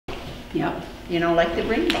Yep. You know, like the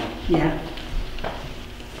rainbow. Yeah.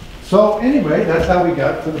 So anyway, that's how we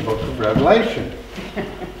got to the book of Revelation.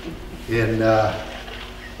 And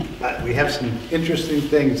we have some interesting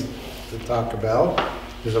things to talk about.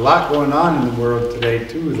 There's a lot going on in the world today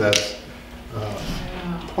too that's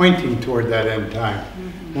pointing toward that end time.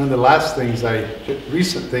 One of the last things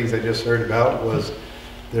recent things I just heard about was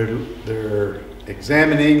they're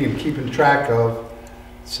examining and keeping track of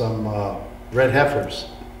some red heifers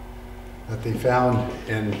that they found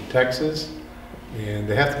in Texas, and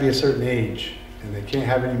they have to be a certain age, and they can't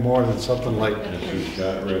have any more than something like Who's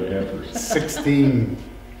got red heifers? 16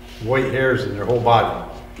 white hairs in their whole body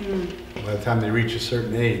by the time they reach a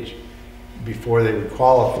certain age, before they would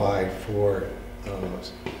qualify for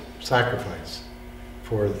sacrifice.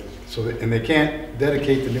 And they can't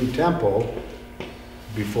dedicate the new temple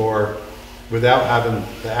without having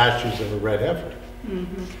the ashes of a red heifer.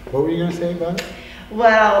 What were you going to say about it?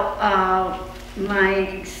 Well,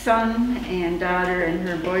 my son and daughter and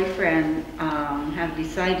her boyfriend have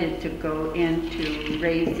decided to go into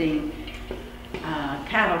raising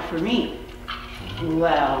cattle for meat.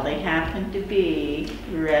 Well, they happen to be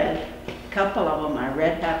red. A couple of them are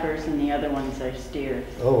red heifers and the other ones are steers.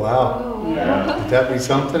 Oh, wow. Oh, Yeah. Would that be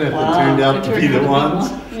something if Wow. it turned out to be the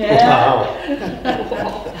ones? Yeah.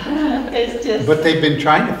 Wow. It's just. But they've been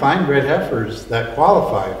trying to find red heifers that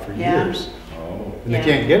qualify for Yeah. years. Oh. And they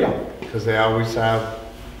can't get them because they always have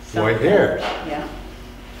white hairs. Yeah.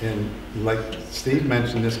 And like Steve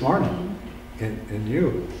mentioned this morning, and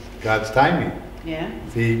you, God's timing. Yeah.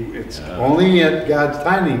 It's only at God's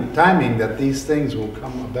timing that these things will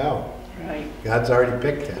come about. Right. God's already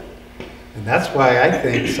picked it. And that's why I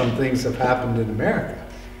think some things have happened in America.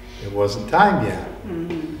 It wasn't time yet.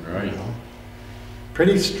 Right. You know?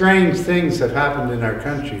 Pretty strange things have happened in our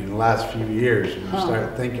country in the last few years when you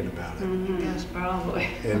start thinking about it. Yes, probably.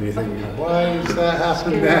 And you think, why is that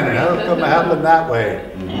happening then? And how come it happened that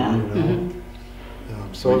way? Yeah. You know?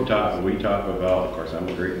 So We talk about, of course, I'm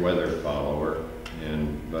a great weather follower,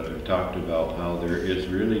 but I've talked about how there is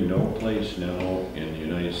really no place now in the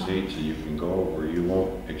United States that you can go where you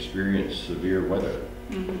won't experience severe weather.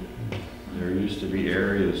 There used to be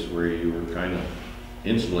areas where you were kind of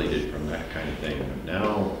insulated from that kind of thing, but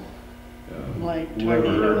now, Like whoever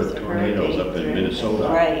heard of tornadoes, tornadoes up in hurricanes, Minnesota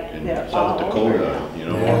right, and they're South all over Dakota, now. you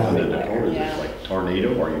know, Yeah. up in the Dakotas, Yeah. it's like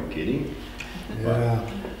tornado, are you kidding? yeah,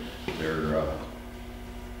 They're,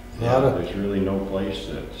 lot of- there's really no place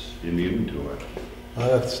that's immune to it.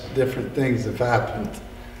 lots of different things have happened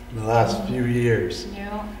in the last few years.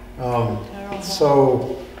 Yeah. Terrible.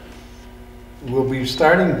 So we'll be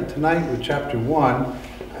starting tonight with chapter 1.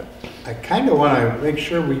 I kind of want to make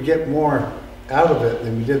sure we get more out of it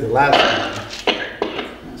than we did the last time.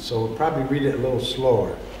 So we'll probably read it a little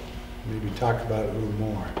slower. Maybe talk about it a little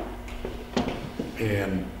more.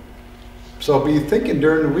 And so be thinking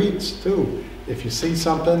during the weeks too. If you see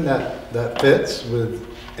something that fits with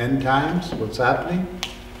end times, what's happening,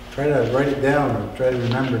 try to write it down or try to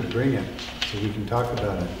remember to bring it so we can talk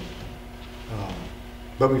about it.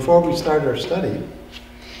 But before we start our study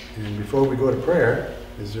and before we go to prayer,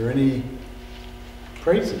 is there any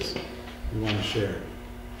praises you want to share?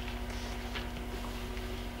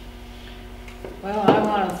 Well, I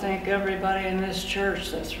want to thank everybody in this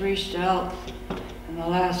church that's reached out in the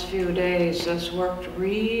last few days, that's worked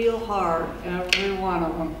real hard, every one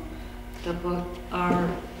of them, to put our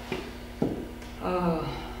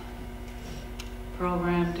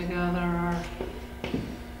program together.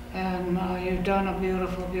 And you've done a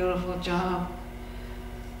beautiful, beautiful job.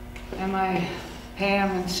 And my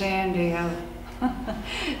Pam and Sandy have,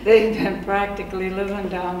 they've been practically living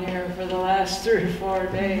down here for the last 3 or 4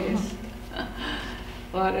 days.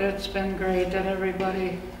 But it's been great that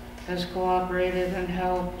everybody has cooperated and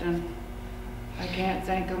helped, and I can't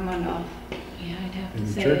thank them enough. Yeah, I'd have to And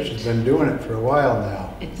the say. church has been doing it for a while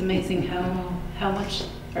now. It's amazing how much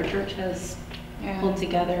our church has pulled And,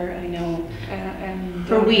 together. I know and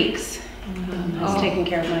for weeks. I was Oh. taking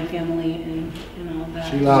care of my family and all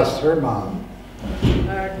that. She lost her mom.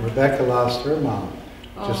 Pardon? Rebecca lost her mom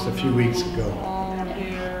just a few weeks ago. Oh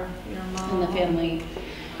dear, your mom. And the family,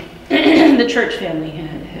 the church family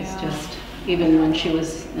has Yeah. just, even when she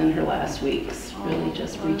was in her last weeks, really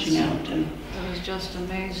just Oh, reaching out, and It was just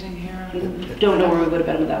amazing here. don't know where we would have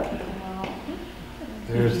been without them. Well,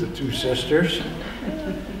 There's the 2 sisters.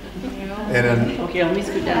 you know, And then Okay, let me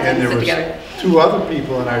scoot down And and there sit was together. 2 other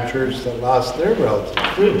people in our church that lost their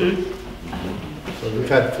relatives too. So we've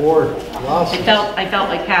had 4 losses. I felt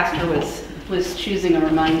like Pastor was choosing a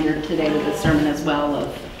reminder today with the sermon as well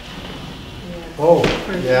of. Oh,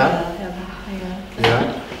 yeah,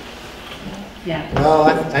 yeah. Yeah. Well,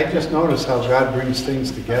 I just noticed how God brings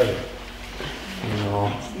things together. You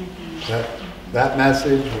know, that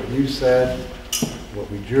message, what you said, what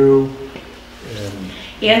we drew,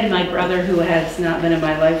 And my brother, who has not been in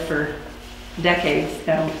my life for decades,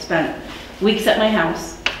 spent weeks at my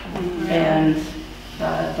house. And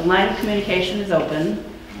the line of communication is open.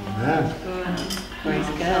 yeah, Praise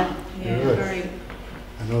God. good.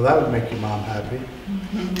 I know that would make your mom happy.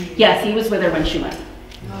 Yes, he was with her when she went.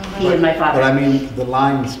 He and my But I father. mean, the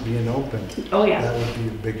lines being open, Oh, yeah, that would be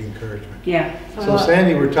a big encouragement. yeah. So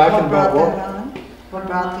Sandy, we're talking about what? What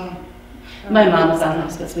about My mom was on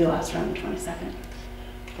hospice. We lost her on the 22nd.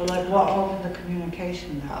 what opened the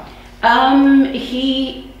communication up?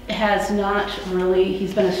 He has not really,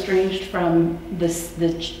 he's been estranged from the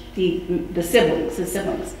siblings, his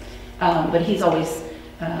siblings. But he's always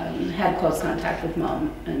had close contact with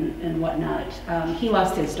mom and whatnot. He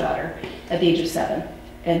lost his daughter at the age of 7,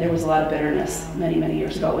 and there was a lot of bitterness many, many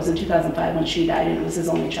years ago. It was in 2005 when she died, and it was his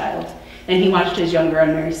only child. And he watched his younger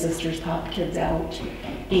unmarried sisters pop kids out,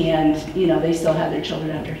 and, you know, they still had their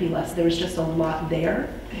children after he left. There was just a lot there.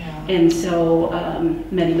 Yeah. And so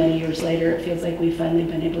many, many years later, it feels like we've finally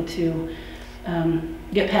been able to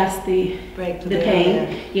get past the Break the pain.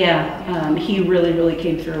 barrier. Yeah, he really, really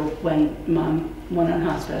came through when mom went on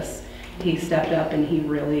hospice. He stepped up and he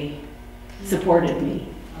really supported me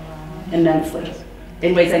immensely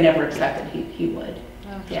in ways I never expected he would.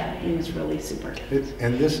 Yeah, he was really super.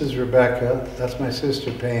 And this is Rebecca, that's my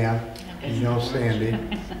sister Pam, you know Sandy.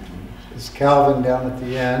 It's Calvin down at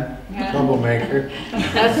the end, troublemaker.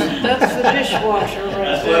 That's the dishwasher right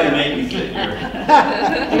That's why there. you made me sit here.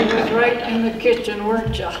 He was right in the kitchen,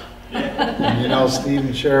 weren't you? And you know Steve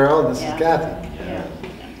and Cheryl, and this Yeah. is Kathy. Yeah.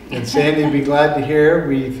 And Sandy would be glad to hear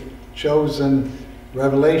we've chosen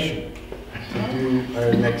Revelation to do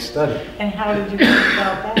our next study. And how did you think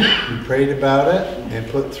about that? We prayed about it and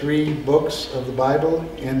put 3 books of the Bible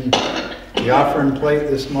in the offering plate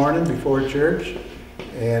this morning before church.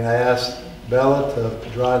 And I asked Bella to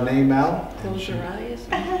draw a name out. And Close she, your eyes.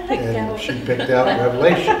 and she picked out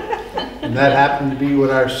Revelation. And that happened to be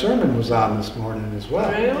what our sermon was on this morning as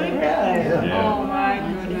well. Really? Yeah. Oh, my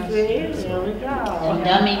goodness. There we Well, go.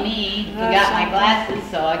 dummy me, forgot my glasses,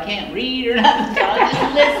 so I can't read or nothing, so I'll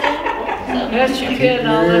just listen. Yes, you can.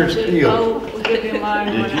 I'll Keep your let ears you, peeled. I'll give you mine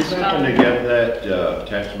when Did you it's happen to done. get that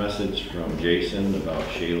text message from Jason about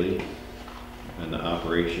Shaylee and the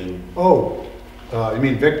operation? Oh, you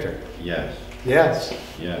mean Victor? Yes, Yes,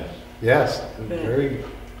 yes. yes. Very,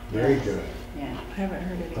 very good. Yeah. I haven't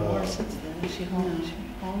heard any more since then. Is she home? Is she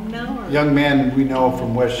home now? Or? Young man we know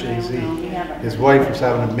from West Shazy. His wife was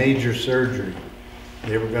having a major surgery.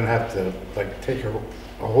 They were gonna have to like take a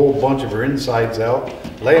whole bunch of her insides out,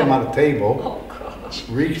 lay them on a table, Oh, gosh.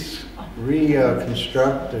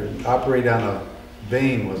 reconstruct or operate on a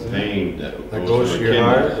vein, wasn't it? Vein That goes to your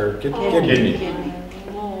heart or kidney. Kidney.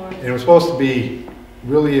 Lord. And it was supposed to be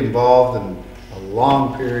really involved in a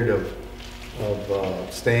long period of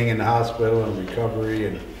staying in the hospital and recovery,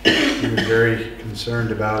 and he was very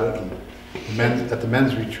concerned about it. And at the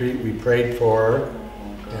men's retreat, we prayed for her,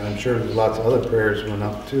 and I'm sure there's lots of other prayers went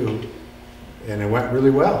up too, and it went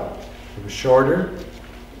really well. It was shorter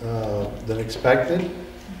than expected.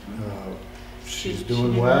 She's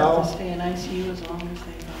doing well. Stay in ICU as long as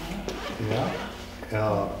they Yeah.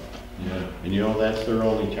 Yeah, and you know, that's their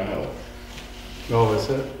only child. Oh, is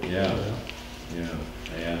it? Yeah, yeah.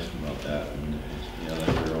 I asked him about that, and yeah,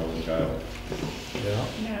 that's their only child. Yeah.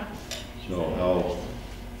 Yeah. So how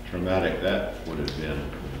traumatic that would have been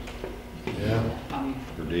Yeah.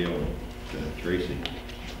 for Dale and Tracy.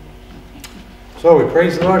 So we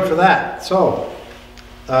praise the Lord for that. So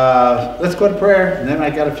let's go to prayer, and then I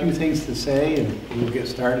got a few things to say, and we'll get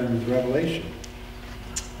started with Revelation.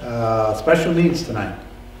 Special needs tonight.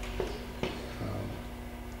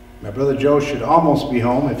 My brother Joe should almost be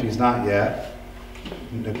home if he's not yet.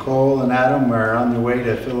 Nicole and Adam are on their way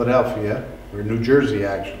to Philadelphia, or New Jersey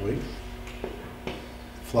actually.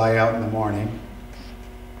 Fly out in the morning.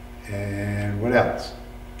 And what else?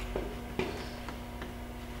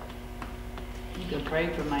 You could pray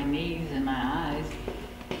for my knees and my eyes.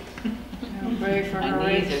 Pray for her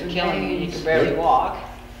My knees aches are and killing me, you pains. can barely walk.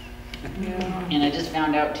 Yeah. And I just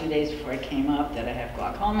found out 2 days before I came up that I have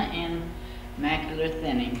glaucoma and macular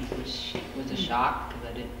thinning, which was a shock,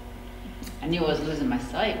 because I knew I was losing my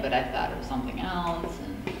sight, but I thought it was something else,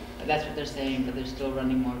 but that's what they're saying, but they're still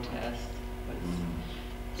running more tests. But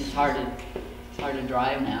it's hard to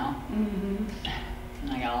drive now, Mm-hmm.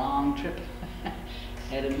 and I got a long trip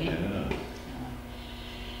ahead of me. Yeah.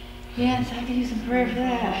 Yes, I could use some prayer for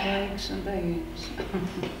that. Aches and pains.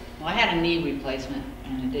 Well, I had a knee replacement,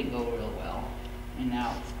 and it didn't go real well. and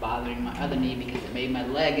now it's bothering my other knee because it made my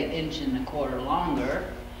leg 1.25 inches longer.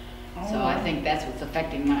 So I think that's what's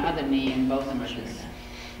affecting my other knee, and both of them are just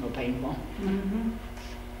real painful.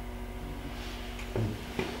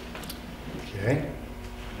 Okay.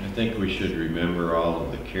 I think we should remember all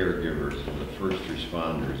of the caregivers and the first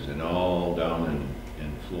responders and all down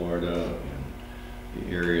in Florida and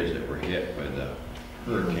the areas that were hit by the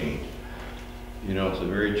hurricane. You know, it's a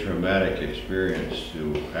very traumatic experience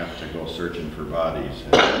to have to go searching for bodies.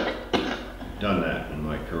 And I've done that in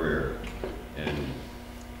my career, and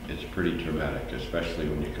it's pretty traumatic, especially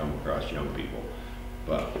when you come across young people.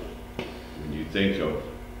 But when you think of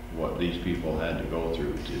what these people had to go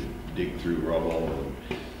through to dig through rubble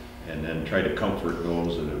and then try to comfort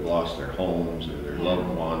those that have lost their homes or their loved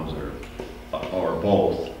ones or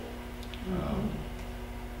both,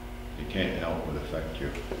 it can't help but affect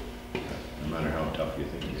you, no matter how tough you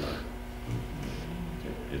think you are.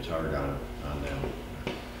 It's hard on them.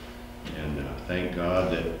 And thank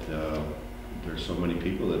God that there's so many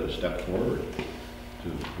people that have stepped forward to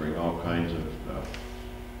bring all kinds of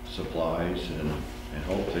supplies and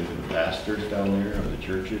hope. Think of the pastors down there, of the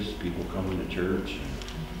churches, people coming to church and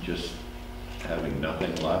just having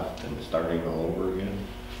nothing left and starting all over again.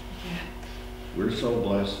 We're so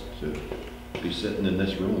blessed to be sitting in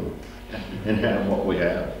this room and have what we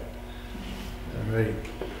have. All right.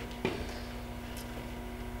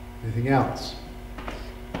 Anything else?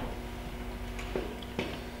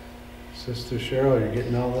 Sister Cheryl, are you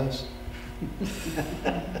getting all this?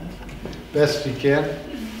 Best you can,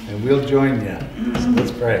 and we'll join you. So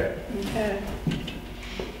let's pray. Okay.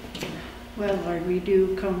 Well, Lord, we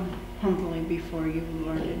do come humbly before you,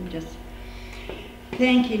 Lord, and just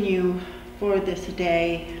thanking you for this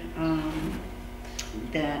day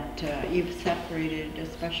that you've separated,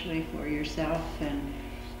 especially for yourself, and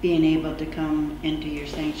being able to come into your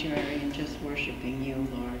sanctuary and just worshiping you,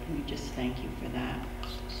 Lord. We just thank you for that.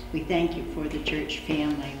 We thank you for the church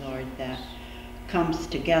family, Lord, that comes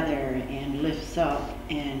together and lifts up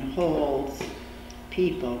and holds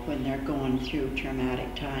people when they're going through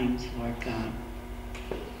traumatic times, Lord God.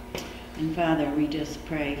 And Father, we just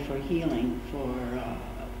pray for healing for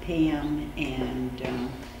Pam, and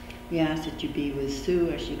we ask that you be with Sue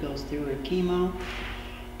as she goes through her chemo,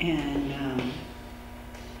 and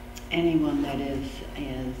anyone that is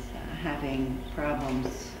having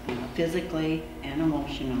problems physically and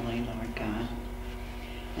emotionally, Lord God.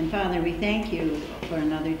 And Father, we thank you for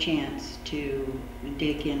another chance to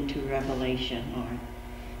dig into Revelation, Lord.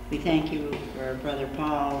 We thank you for Brother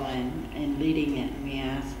Paul and leading it, and we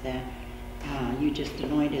ask that you just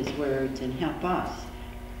anoint his words and help us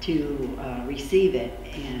to receive it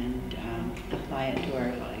and apply it to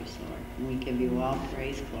our lives, Lord. And we give you all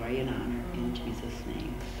praise, glory, and honor in Jesus'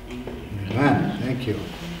 name. Amen. Amen. Thank you.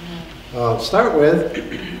 Start with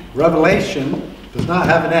Revelation does not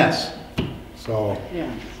have an S. So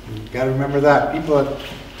Yeah. you've got to remember that. People that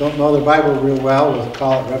don't know their Bible real well will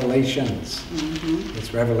call it Revelations.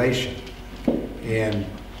 It's Revelation. And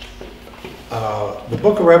the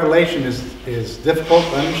book of Revelation is difficult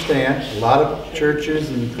to understand. A lot of churches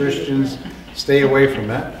and Christians stay away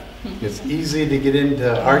from it. It's easy to get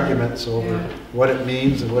into arguments over what it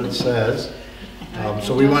means and what it says.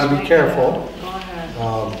 So we want to be careful.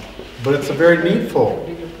 But it's a very needful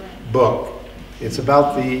book. It's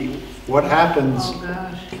about what happens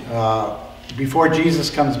before Jesus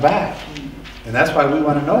comes back. And that's why we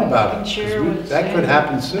want to know about it. 'Cause that could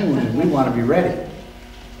happen soon, and we want to be ready.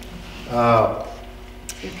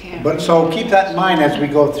 But so keep that in mind as we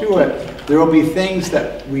go through it. There will be things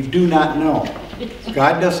that we do not know.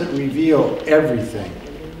 God doesn't reveal everything.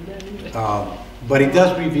 But he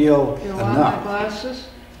does reveal You want my enough. glasses?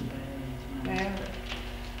 Okay.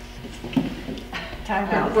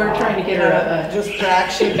 We're trying to get her a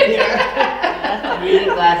Distraction here. I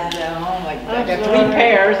reading glasses at home, like I got 3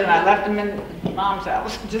 pairs, and I left them in Mom's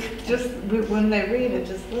house. Just when they read it,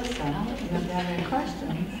 just listen. If you have any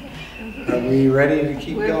questions. Are we ready to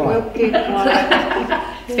keep We'll going? keep going.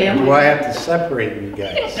 family. Do I have to separate you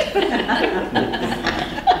guys?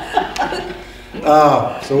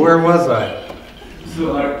 So where was I?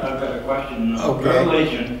 So I've got a question. Okay.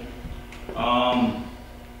 Revelation,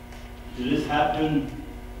 did this happen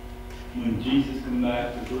when Jesus came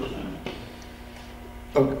back the first time?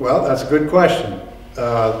 Oh, well, that's a good question.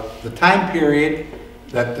 The time period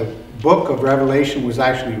that the book of Revelation was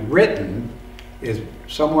actually written is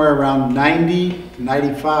somewhere around 90 to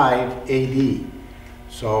 95 AD.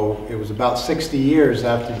 So it was about 60 years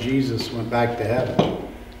after Jesus went back to heaven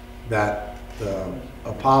that the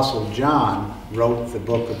Apostle John wrote the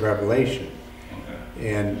book of Revelation.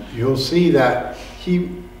 Okay. And you'll see that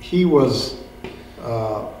he was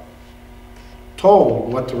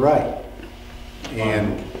told what to write.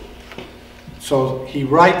 And so he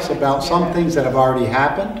writes about some things that have already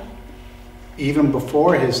happened, even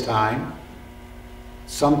before his time,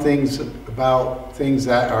 some things about things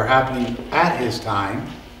that are happening at his time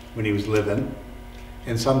when he was living,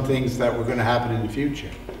 and some things that were going to happen in the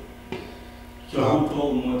future. So who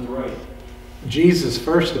told him what to write? Jesus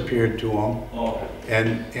first appeared to him, Oh,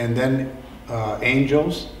 and then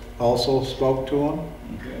angels also spoke to him.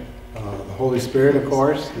 okay. The Holy Spirit, of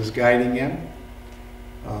course, is guiding him.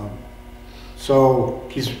 So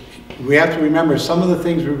we have to remember some of the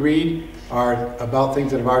things we read are about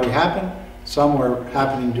things that have already happened. Some were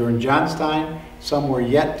happening during John's time. Some were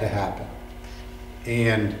yet to happen.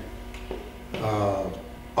 And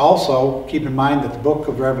also keep in mind that the book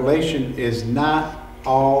of Revelation is not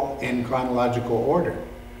all in chronological order.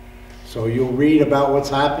 So you'll read about what's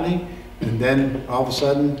happening, and then all of a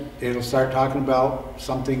sudden it'll start talking about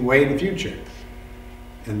something way in the future.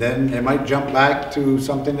 And then it might jump back to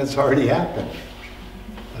something that's already happened.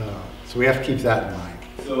 So we have to keep that in mind.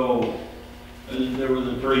 So there was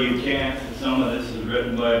a pretty good chance that some of this is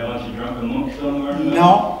written by a bunch of drunken monks somewhere?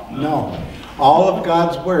 No. All of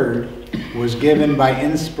God's word was given by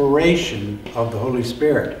inspiration of the Holy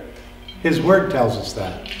Spirit. His word tells us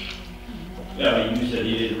that. Yeah, but you said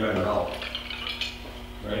he didn't write it all,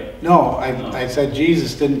 right? No, I said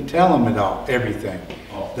Jesus didn't tell him everything.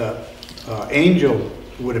 Oh. The angel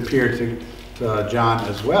would appear to John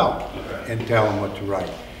as well, Okay. and tell him what to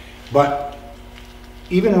write. But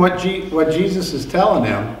even what Jesus is telling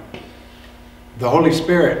him, the Holy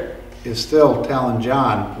Spirit is still telling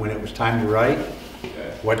John when it was time to write,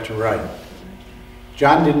 Okay. what to write.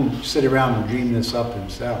 John didn't sit around and dream this up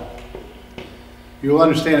himself. You'll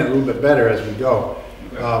understand it a little bit better as we go.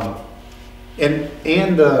 Okay.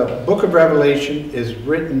 And the book of Revelation is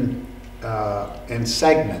written in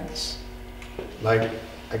segments. Like,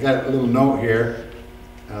 I got a little note here.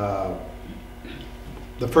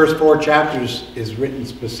 The first 4 chapters is written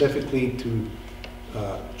specifically to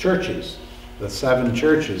churches, the 7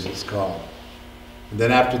 churches it's called. And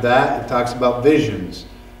then after that, it talks about visions.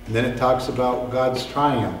 And then it talks about God's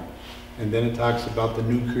triumph. And then it talks about the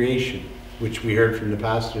new creation, which we heard from the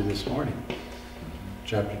pastor this morning,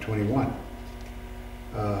 chapter 21.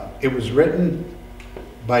 It was written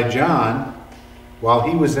by John while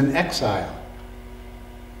he was in exile.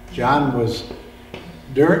 John was,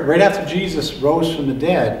 right after Jesus rose from the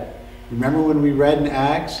dead, remember when we read in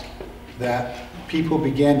Acts that people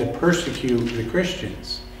began to persecute the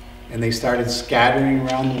Christians, and they started scattering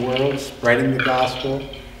around the world, spreading the gospel,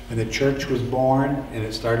 and the church was born, and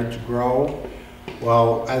it started to grow.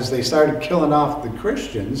 Well, as they started killing off the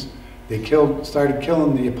Christians, they started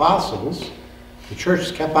killing the apostles. The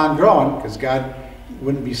church kept on growing because God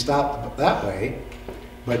wouldn't be stopped that way.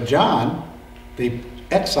 But John, they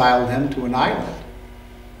exiled him to an island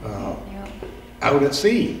out at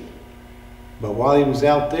sea. But while he was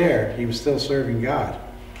out there, he was still serving God.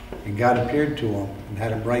 And God appeared to him and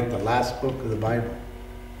had him write the last book of the Bible.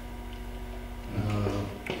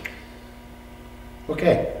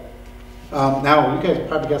 Okay. Now, you guys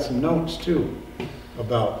probably got some notes too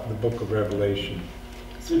about the book of Revelation.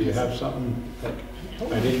 Do you have something that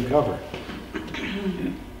I didn't cover?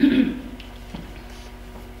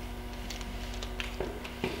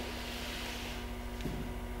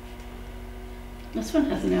 This one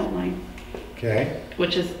has an outline, Okay.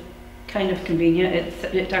 which is kind of convenient.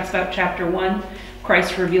 It talks about chapter 1,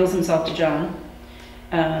 Christ reveals himself to John.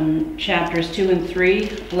 Chapters 2 and 3,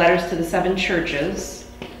 letters to the 7 churches.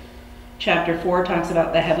 Chapter 4 talks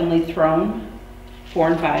about the heavenly throne,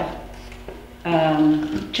 4 and 5.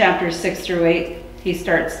 Chapters 6 through 8, he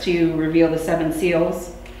starts to reveal the 7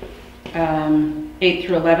 seals. 8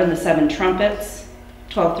 through 11, the 7 trumpets.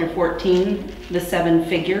 12 through 14, the 7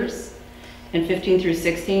 figures. And 15 through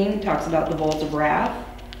 16 talks about the bowls of wrath.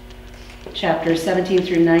 Chapters 17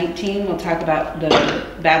 through 19 will talk about the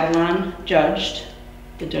Babylon judged,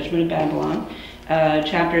 the judgment of Babylon.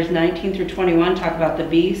 Chapters 19 through 21 talk about the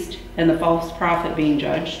beast and the false prophet being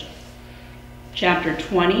judged. Chapter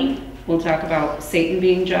 20 will talk about Satan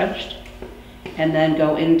being judged, and then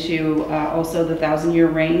go into also the 1,000-year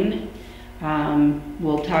reign.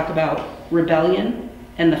 We'll talk about rebellion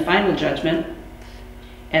and the final judgment.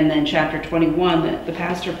 And then chapter 21 that the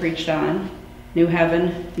pastor preached on, new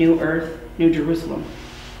heaven, new earth, new Jerusalem.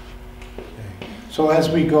 Okay. So as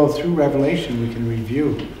we go through Revelation, we can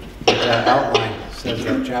review what that outline says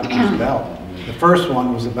that chapter's about. The first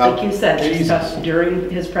one was about Like you said, there's Jesus. stuff during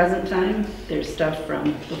his present time, there's stuff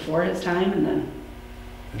from before his time, and then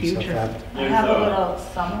and stuff Future. happened. I have a little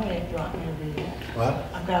summary if you want me to read it. What?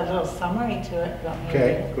 I've got a little summary to it. if you want me to read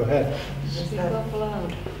Okay, it. go ahead. It Speak says- up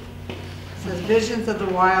loud. It says visions of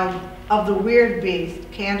the weird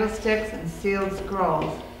beast, candlesticks and sealed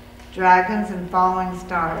scrolls, dragons and falling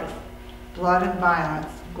stars, blood and violence,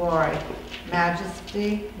 glory,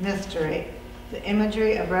 majesty, mystery. The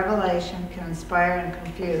imagery of Revelation can inspire and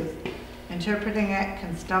confuse. Interpreting it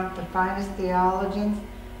can stump the finest theologians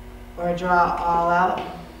or draw all-out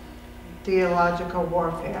theological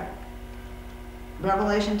warfare.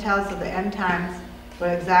 Revelation tells of the end times,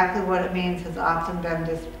 but exactly what it means has often been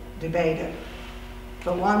debated.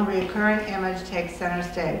 But one recurring image takes center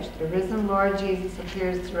stage. The risen Lord Jesus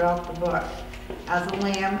appears throughout the book, as a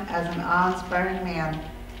lamb, as an awe-inspiring man,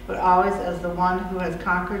 but always as the one who has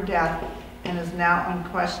conquered death and is now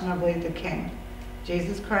unquestionably the King.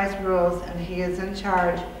 Jesus Christ rules, and he is in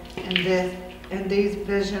charge in these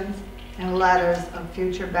visions and letters of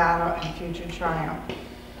future battle and future triumph.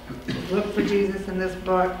 Look for Jesus in this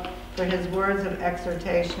book, for his words of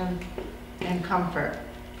exhortation and comfort,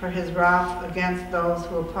 for his wrath against those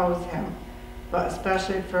who oppose him, but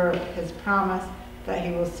especially for his promise that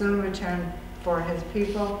he will soon return for his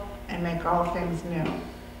people and make all things new.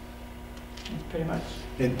 That's pretty much.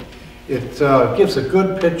 It gives a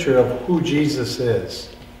good picture of who Jesus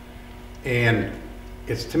is. And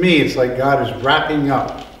to me, it's like God is wrapping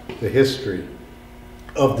up the history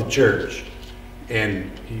of the church.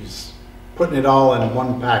 And he's putting it all in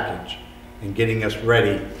one package and getting us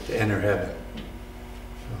ready to enter heaven.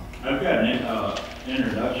 I've got an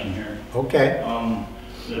introduction here. Okay.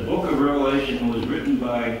 The book of Revelation was written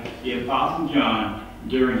by the Apostle John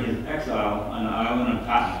during his exile on the island of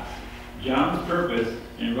Patmos. John's purpose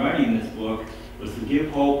in writing this book was to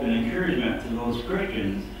give hope and encouragement to those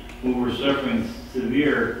Christians who were suffering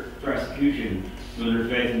severe persecution for their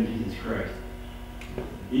faith in Jesus Christ.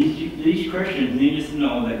 These Christians needed to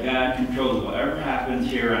know that God controls whatever happens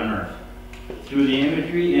here on earth. Through the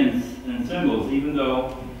imagery and symbols, even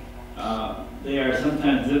though they are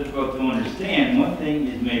sometimes difficult to understand, one thing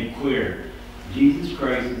is made clear. Jesus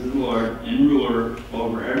Christ is the Lord and ruler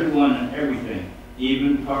over everyone and everything,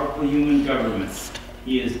 even powerful human governments.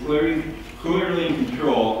 He is clearly in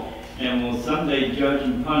control and will someday judge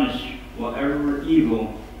and punish whatever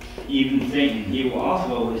evil, even Satan. He will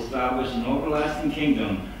also establish an everlasting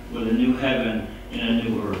kingdom with a new heaven and a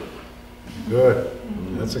new earth. Good.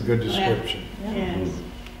 That's a good description. Yes.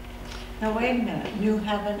 Now wait a minute, new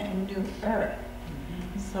heaven and new earth.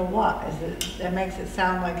 So what? That makes it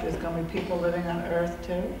sound like there's going to be people living on earth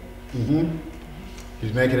too? Mm-hmm.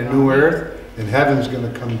 He's making a new earth, and heaven's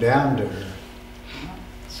going to come down to earth.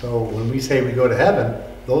 So when we say we go to heaven,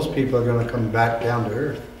 those people are going to come back down to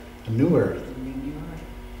earth, a new earth.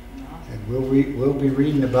 And we'll be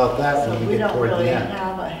reading about that So when we we get don't toward really the end.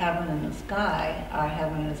 have a heaven in the sky, our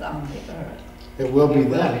heaven is on the earth. It will be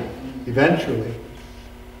then, eventually.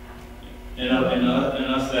 And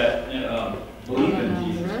us that believe in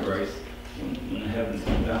Jesus Christ, when the heavens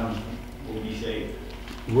come down, will be saved.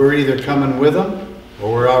 We're either coming with them,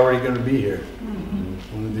 or we're already going to be here.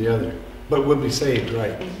 One or the other. But we'll be saved,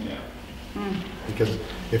 right? Yeah. Because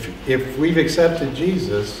if we've accepted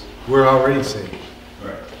Jesus, we're already saved.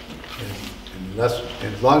 Right. And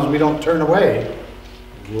as long as we don't turn away,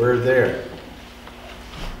 we're there.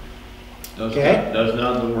 Does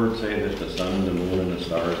not the word say that the sun, the moon, and the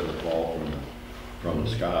stars will fall from the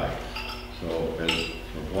sky? So as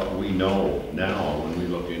from what we know now, when we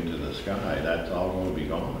look into the sky, that's all going to be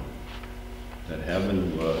gone. That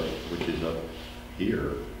heaven, which is up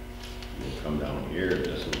here, will come down here.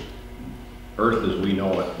 Earth as we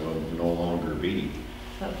know it will no longer be.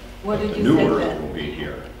 So what But did the you new say earth that will be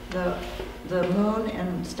here. the moon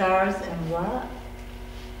and stars and what?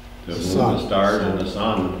 The The moon, sun. the stars, and the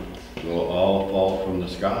sun will all fall from the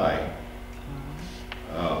sky.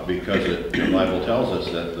 Because the Bible tells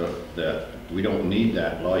us that we don't need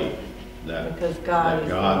that light. Because God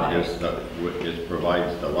that is the God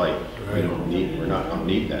provides the light. Right. We're not going to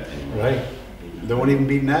need that anymore. Right? There won't even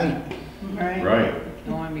be night. Right? Right.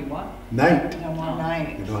 Don't want to be what? Night. No more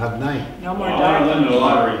night. You don't have night. No more Well, I want to win the darkness.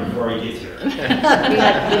 lottery before he gets here.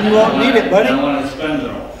 You won't need it, buddy. I want to spend it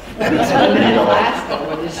all. In Alaska,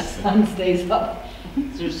 where the sun stays up.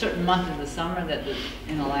 Is there a certain month of the summer that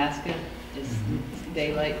in Alaska is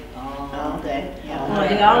daylight all day. Well,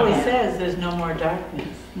 he always says there's no more darkness.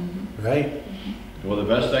 Right? Well, the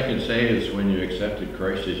best I can say is when you accepted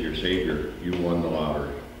Christ as your Savior, you won the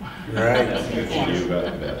lottery. Right. You got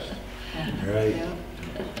the best. Right.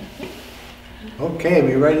 Okay,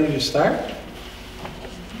 we ready to start?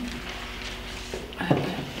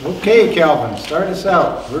 Okay, Calvin, start us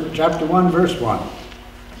out. Chapter 1, verse 1.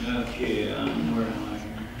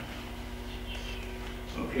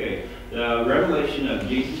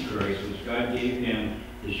 Jesus Christ, which God gave him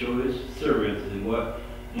to show his servants and what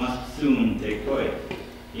must soon take place.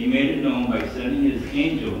 He made it known by sending his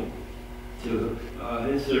angel to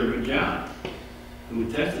his servant John, who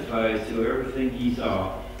testifies to everything he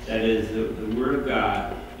saw, that is, the Word of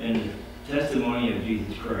God and the testimony of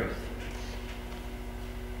Jesus Christ.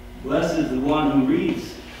 Blessed is the one who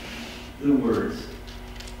reads the words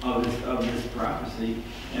of this prophecy,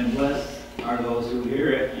 and blessed are those who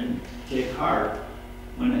hear it and take heart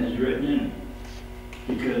when it is written in,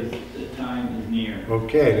 because the time is near.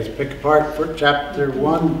 Okay, let's pick apart for chapter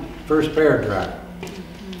 1, first paragraph.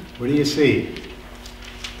 What do you see?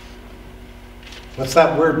 What's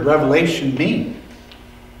that word revelation mean?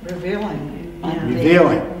 Revealing.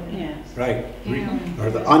 Revealing, Yes. right.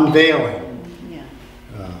 Or the unveiling. Yeah.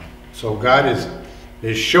 So God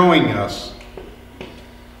is showing us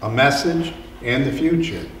a message and the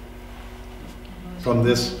future from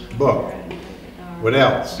this book. What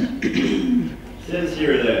else? It says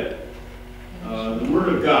here that the Word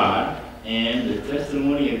of God and the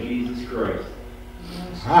testimony of Jesus Christ.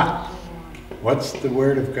 What's the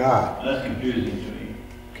Word of God? That's confusing to me.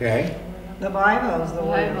 Okay. The Bible is the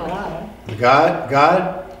Word of God.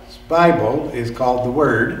 God's Bible is called the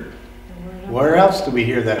Word. Where else do we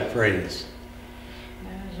hear that phrase?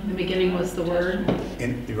 In the beginning was the Word, Right.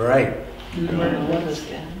 and the Word was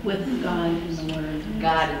with God, and the Word.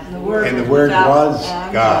 God is The Word And the was Word without was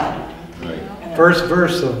and God. Right. First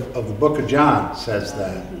verse of the book of John says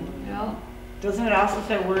that. Yeah. Doesn't it also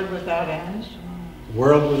say word without end?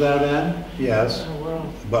 World without end? Yes. The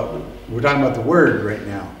world. But we're talking about the Word right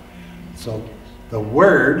now. So the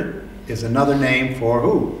Word is another name for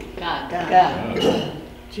who? God. God.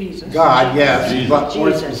 Jesus. God, yes, Jesus. but more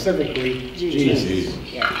Jesus. specifically, Jesus. Jesus.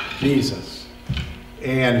 Yeah. Jesus.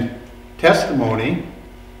 And testimony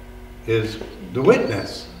is the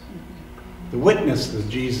witness. The witness that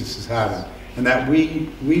Jesus is having. And that we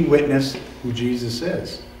witness who Jesus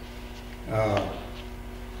is.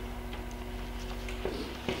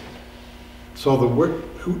 So the word,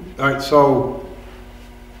 all right, so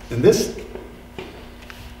in this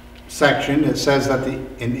section it says that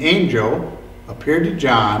an angel appeared to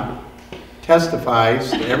John,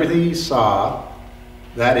 testifies to everything he saw,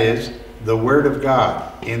 that is, the Word of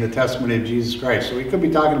God and the testimony of Jesus Christ. So he could be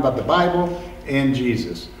talking about the Bible and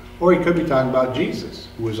Jesus. Or he could be talking about Jesus,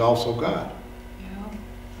 who is also God.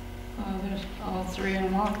 Yeah. There's all three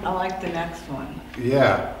in one. I like the next one.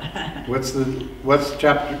 Yeah. What's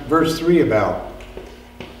chapter, verse 3 about?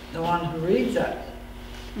 The one who reads it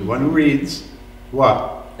The one who reads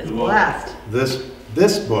what? is blessed.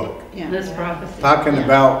 This book. This prophecy. Talking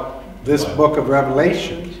about this book of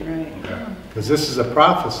Revelation. Right. Okay. Because this is a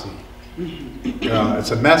prophecy.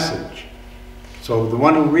 It's a message. So the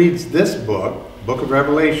one who reads this book, Book of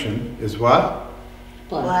Revelation, is what?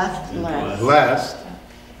 Blessed. Blessed.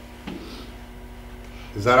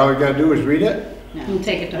 Is that all you got to do is read it? And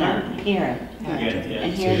take it to heart. Hear it.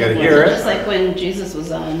 Again, So you got to hear Just it. like when Jesus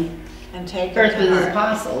was on And take earth it with to his heart.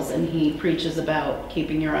 apostles, and he preaches about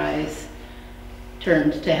keeping your eyes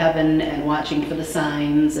turned to heaven and watching for the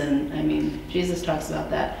signs. And I mean, Jesus talks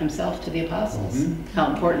about that himself to the apostles, Mhm. how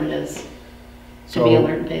important it is to So- be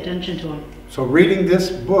alert and pay attention to him. So reading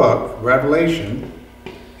this book, Revelation,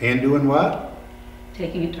 and doing what?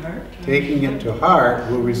 Taking it to heart. Taking it to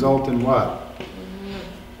heart will result in what?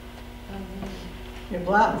 You're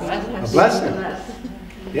blessed. A blessing.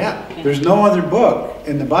 Yeah. There's no other book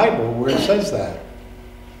in the Bible where it says that.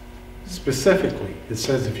 Specifically. It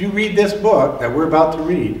says if you read this book that we're about to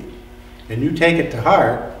read, and you take it to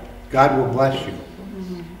heart, God will bless you.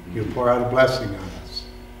 He'll pour out a blessing on us.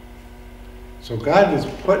 So God is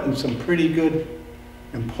putting some pretty good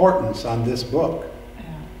importance on this book.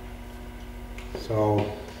 So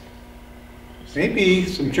maybe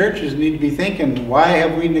some churches need to be thinking, why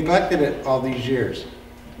have we neglected it all these years?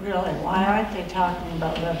 Really, why aren't they talking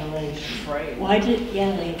about Revelation? Why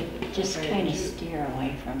they just kind of steer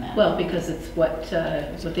away from that? Well, because it's what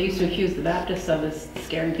they used to accuse the Baptists of, is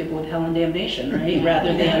scaring people with hell and damnation, right?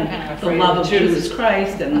 Rather than kind of the afraid love of of the truth. Jesus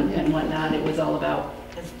Christ and whatnot. It was all about,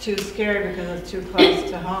 It's too scary because it's too close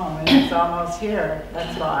to home and it's almost here.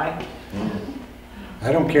 That's why.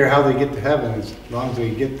 I don't care how they get to heaven as long as they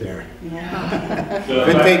get there. So If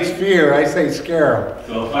it takes fear, I say scare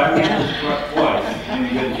So if I read this twice, I'm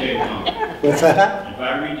in good shape, huh? them. What's that? If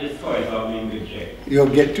I read this twice, I'll be in good shape. You'll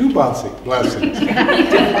get two blessings.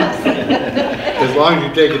 As long as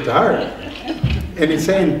you take it to heart. And he's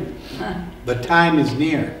saying the time is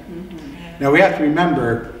near. Now we have to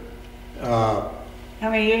remember, How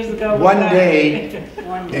many years ago was one that? day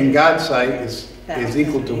in God's sight is is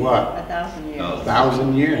equal to what? 1,000 years.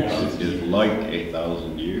 1,000 years. It's like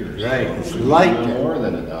 8,000 years. Right, So it's like even it. more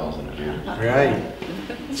than 1,000 years.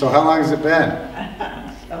 Right. So how long has it been?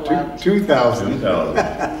 2,000.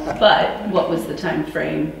 2,000. But what was the time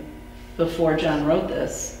frame before John wrote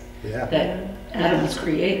this, Yeah. that Adam was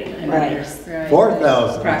created? I mean, Right. there's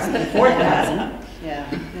 4,000. approximately 4,000. Yeah.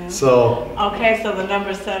 So, Okay, so the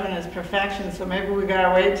number 7 is perfection, so maybe we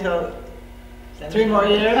gotta wait till 3 more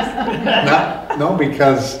years? no,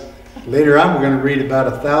 because later on, we're gonna read about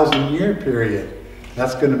 1,000-year period.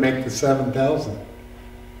 That's gonna make the 7,000.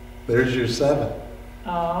 There's your 7.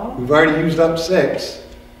 Oh, We've already used up 6.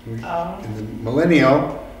 oh. And the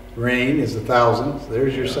millennial reign is 1,000. So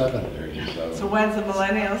there's your 7. There's your 7. So when's the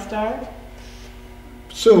millennial start?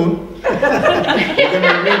 Soon. We're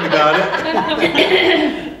gonna read about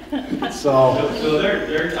it. So, So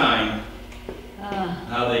their time,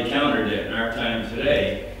 how they countered it in our time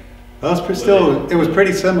today, well, it was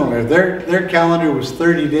pretty similar. Their calendar was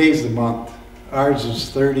 30 days a month. Ours is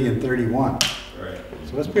 30 and 31. right?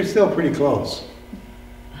 So it's still pretty close.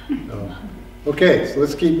 So, okay, so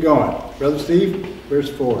let's keep going. Brother Steve, verse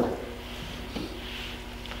 4.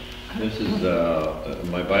 This is,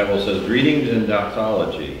 my Bible says, greetings and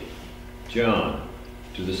doxology. John,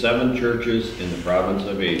 to the 7 churches in the province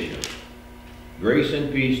of Asia. Grace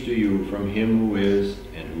and peace to you from him who is,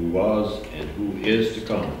 and who was, and who is to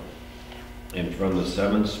come, and from the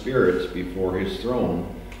 7 spirits before his throne,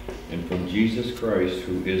 and from Jesus Christ,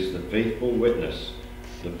 who is the faithful witness,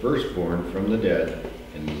 the firstborn from the dead,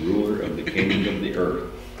 and the ruler of the kings of the earth.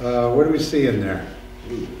 What do we see in there?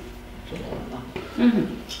 Ooh, so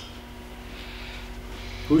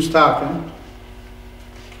Who's talking?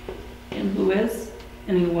 And who is,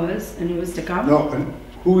 and who was, and who is to come? No, and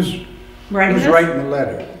who's Writing this? writing the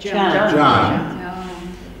letter? John. John.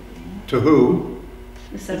 To who?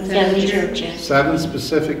 The 7 7 churches. churches. 7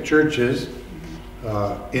 specific churches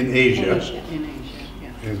in Asia. Asia. In Asia,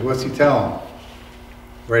 yeah. And what's he telling them?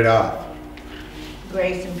 Right off.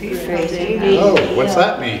 Grace and peace. Grace and Peace. Oh, what's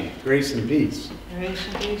that mean? Grace and peace. Grace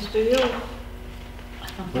and peace to you,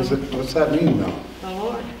 What's that mean though? the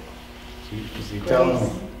Lord. Is he telling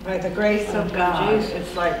them? By the grace of God,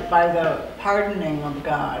 it's like by the pardoning of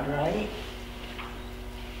God, right?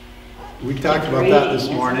 We talked about that this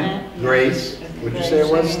Greeting, morning. isn't it? Grace. Would you say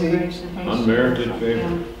it was, Steve? Grace and peace. unmerited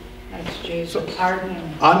favor. That's Jesus. So,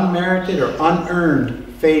 Pardoning. unmerited or unearned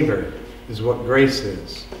favor is what grace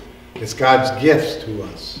is. It's God's gifts to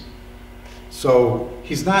us. So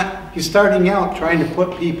he's starting out trying to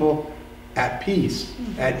put people at peace,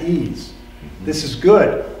 at ease. This is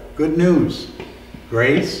good news.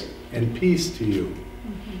 Grace and peace to you.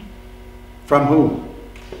 From whom?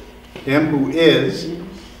 Him who is,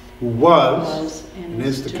 who was, and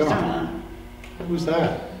is to come. Who's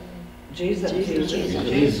that? Jesus.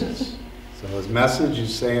 Jesus. So his message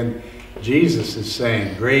is saying, Jesus is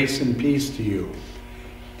saying, grace and peace to you.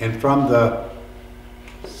 And from the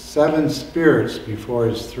 7 spirits before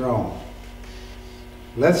his throne.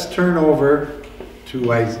 Let's turn over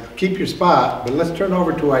to, keep your spot, but let's turn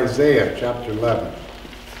over to Isaiah chapter 11.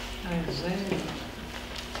 Isaiah.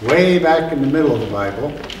 Way back in the middle of the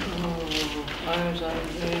Bible. Oh, there's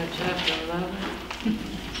Isaiah chapter 11.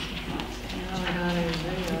 Now we got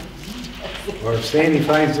Isaiah. Or if Sandy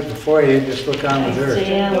finds it before you, just look on with her.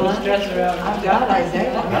 Isaiah what? I've got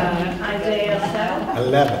Isaiah. Isaiah 7?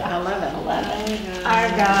 11. 11. I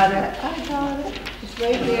got it. It's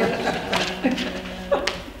right here.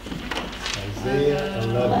 Isaiah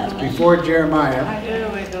 11. It's before Jeremiah, Here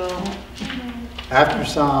we go. after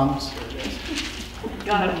Psalms.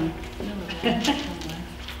 Got it.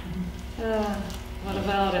 What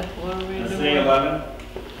about it? What are we doing? Isaiah 11.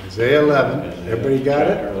 Isaiah 11. Everybody got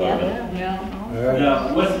it? Chapter 11. Yeah. All right.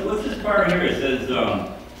 Now, what's this part here? It says,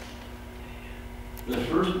 the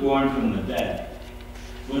firstborn from the dead.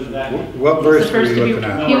 What does that mean? What He was verse the were first you to be- looking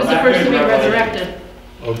at? He was the first to be resurrected.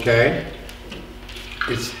 Okay.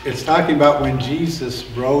 It's talking about when Jesus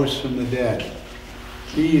rose from the dead.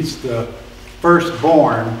 He's the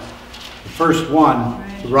firstborn, the first one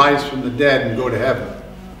to rise from the dead and go to heaven.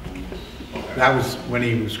 That was when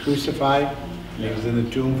he was crucified. He was in the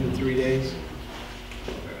tomb for 3 days.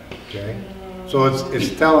 Okay. So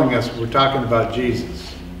it's telling us we're talking about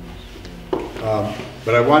Jesus.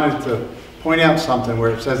 But I wanted to point out something where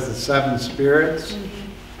it says the 7 spirits.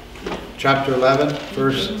 Chapter 11,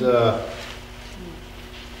 first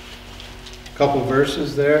couple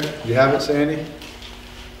verses there. Do you have it, Sandy?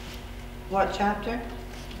 What chapter?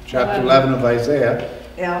 Chapter 11 of Isaiah,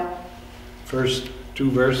 Yeah. first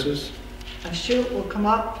 2 verses. A shoot will come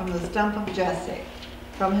up from the stump of Jesse.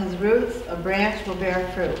 From his roots, a branch will bear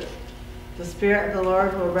fruit. The Spirit of the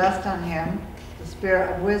Lord will rest on him, the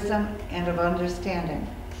Spirit of wisdom and of understanding,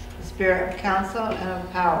 the Spirit of counsel and of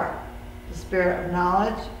power, the Spirit of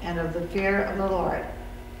knowledge and of the fear of the Lord.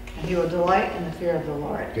 And he will delight in the fear of the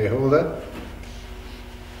Lord. Okay, hold it.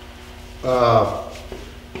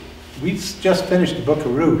 We just finished the book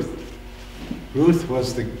of Ruth. Ruth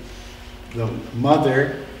was the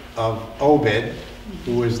mother of Obed,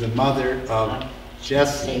 who was the mother of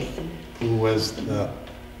Jesse, who was the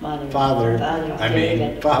father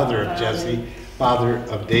of Jesse, father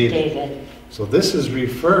of David. So this is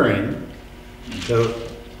referring to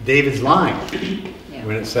David's line.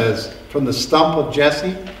 When it says, from the stump of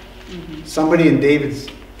Jesse, somebody in David's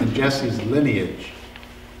and Jesse's lineage.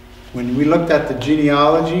 When we looked at the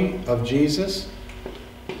genealogy of Jesus,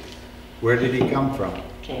 where did he come from?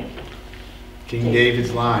 King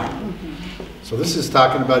David's line. So this is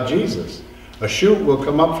talking about Jesus. A shoot will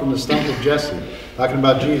come up from the stump of Jesse, talking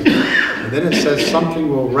about Jesus. And then it says something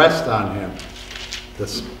will rest on him.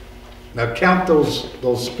 Now count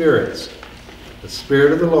those spirits. The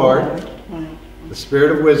Spirit of the Lord, the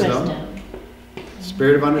Spirit of wisdom,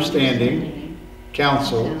 Spirit of understanding,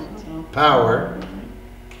 counsel, power,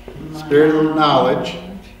 Spirit of knowledge,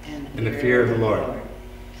 and the fear of the Lord.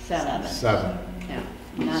 7. 7.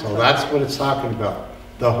 Yeah. So that's what it's talking about.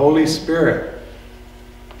 The Holy Spirit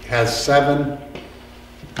has 7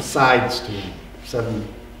 sides to him, 7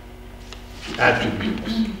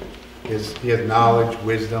 attributes. He has knowledge,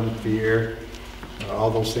 wisdom, fear,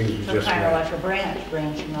 all those things we So just kind of read. like a branch,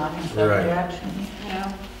 branching off in 7 Right. directions.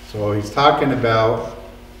 Yeah. So he's talking about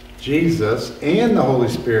Jesus and the Holy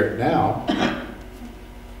Spirit now.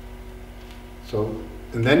 So,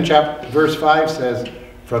 and then verse 5 says,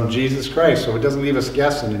 from Jesus Christ. So it doesn't leave us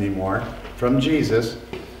guessing anymore. From Jesus,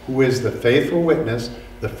 who is the faithful witness,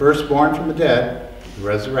 the firstborn from the dead, the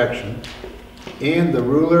resurrection, and the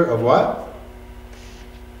ruler of what?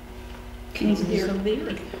 Kings of the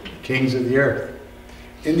earth. Kings of the earth.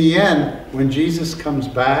 In the end, when Jesus comes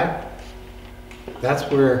back, that's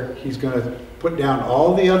where he's going to put down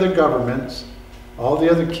all the other governments, all the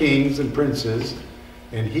other kings and princes,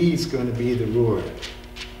 and he's going to be the ruler.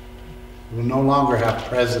 We'll no longer have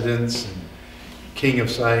presidents and King of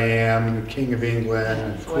Siam and King of England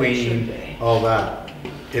and That's what it should Queen, be. all that.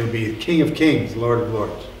 It'll be King of Kings, Lord of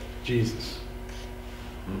Lords, Jesus.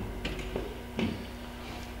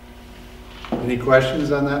 Any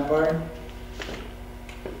questions on that part?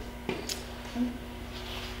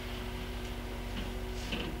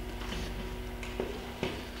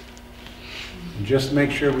 And just to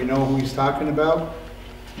make sure we know who he's talking about,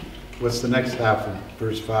 what's the next half of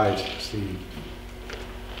verse 5, Steve?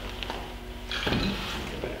 Go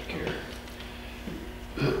back here.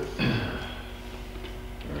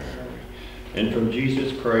 Where are we? And from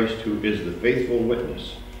Jesus Christ, who is the faithful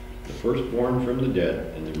witness, the firstborn from the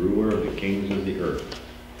dead, and the ruler of the kings of the earth.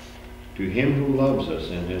 To him who loves us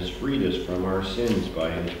and has freed us from our sins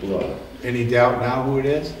by his blood. Any doubt now who it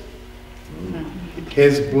is?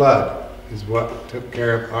 His blood is what took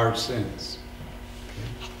care of our sins.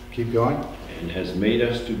 Okay. Keep going. And has made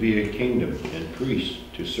us to be a kingdom and priests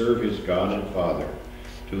to serve his God and Father.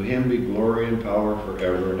 To him be glory and power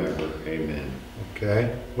forever and ever. Amen.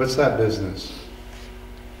 Okay. What's that business?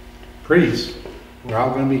 Priests. We're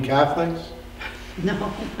all going to be Catholics?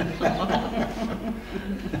 No.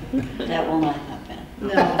 That will not happen.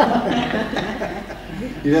 No.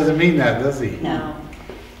 He doesn't mean that, does he? No.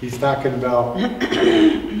 He's talking about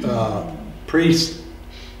priests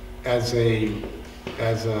as a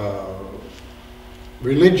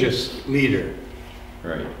religious leader.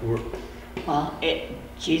 Right. Well,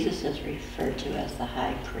 Jesus is referred to as the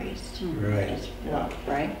high priest. Right. As well,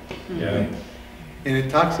 right? Yeah. And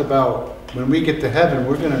it talks about when we get to heaven,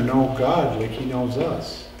 we're going to know God like he knows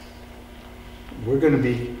us. We're going to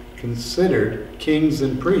be considered kings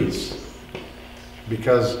and priests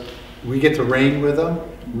because we get to reign with him.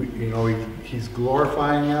 He's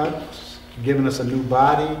glorifying us, giving us a new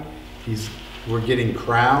body. We're getting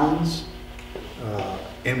crowns,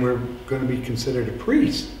 and we're going to be considered a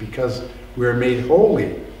priest because we're made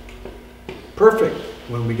holy, perfect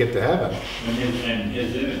when we get to heaven. And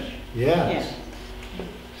his image. Yes.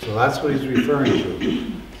 So that's what he's referring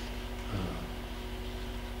to.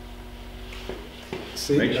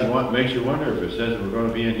 See, Makes you wonder if it says we're going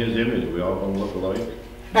to be in his image, we all going to look alike?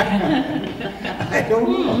 I don't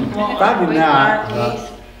know. Well, Probably not.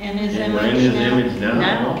 In his And we're in his image now.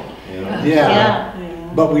 Now. You know?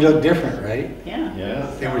 Yeah, but we look different, right? Yeah.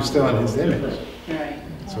 Yeah. And we're still in his image. Right.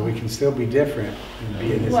 So we can still be different and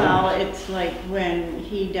be in his Well, image. it's like when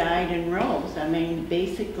he died and rose. I mean,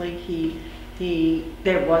 basically, he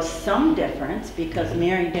there was some difference because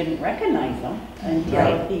Mary didn't recognize him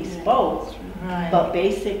until he spoke. Right. But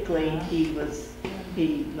basically, he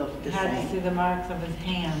looked the Had to see same. the marks of his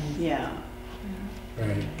hands. Yeah,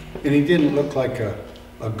 Right. And he didn't look like a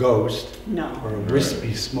ghost no, or a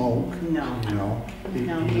wispy smoke, no. you know. He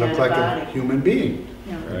No, he he looked had a like a body. human being.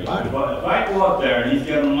 Yeah. Right. Body. But if I go up there and he's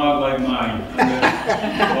got a mug like mine, I'm gonna,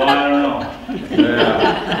 well, I don't know.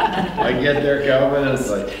 Yeah. I get there, Calvin, and it's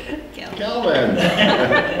like, Calvin.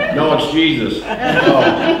 No, it's Jesus. Oh.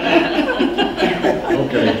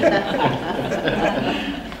 Okay.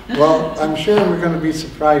 Well, I'm sure we're going to be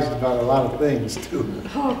surprised about a lot of things too.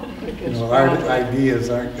 You know, our ideas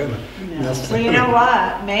aren't going to Well, necessarily. you know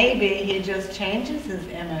what? Maybe he just changes his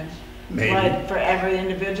image. Maybe. But for every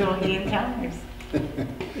individual he encounters. Who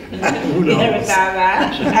You never knows? thought of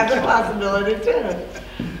that? That's a possibility too.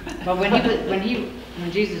 But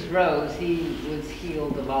when Jesus rose, he was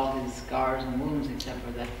healed of all his scars and wounds except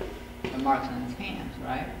for the marks on his hands,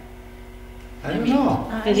 right? I don't know.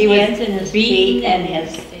 His He was hands and his beaten feet and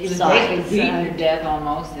his He was sides. basically beaten to death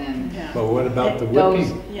almost, and Yeah. But what about the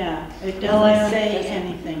Those- whipping? Yeah, it No, I doesn't don't- say doesn't-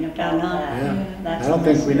 anything about don't know. that. Yeah. That's I don't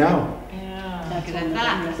think we know. Yeah. That's because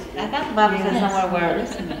one of the I thought the Bible says somewhere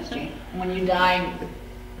where when you die,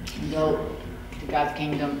 and go to God's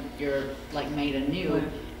kingdom, you're like made anew.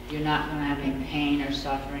 You're not going to have any pain or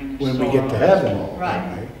suffering or When we get to sorrow. heaven.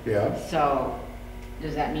 Right. Yeah. So,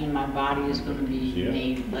 does that mean my body is going to be Yeah.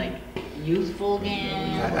 made like youthful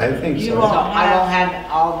again? I think You so. So won't I won't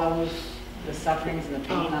have all the sufferings and the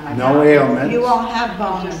pain on my No body. ailments. You won't have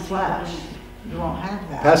bone and flesh. You won't have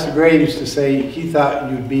that. Pastor Gray used to say he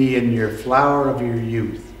thought you'd be in your flower of your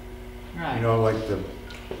youth. Right. You know, like the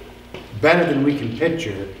better than we can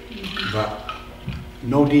picture, but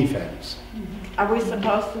no defects. Are we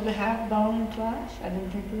supposed to have bone and flesh? I didn't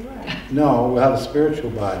think we were. No, we'll have a spiritual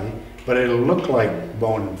body, but it'll look like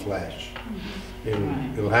bone and flesh. Right.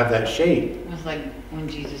 It'll have that shape. It was like when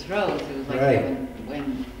Jesus rose, it was like Right.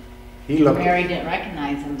 when He looked. Mary didn't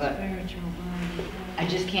recognize him, but I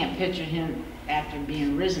just can't picture him after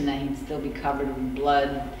being risen that he'd still be covered in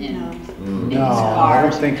blood and Mm. No, I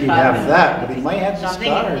don't think he'd have that, but he might have the So I'm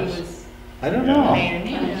thinking he scars. was I don't know. made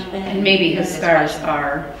anew. And maybe his scars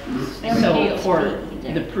are so Healed. for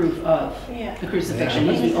the proof of Yeah. the crucifixion.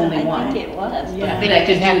 He's the only I one. think it was. Yeah. That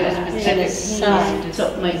could do In that. his side. So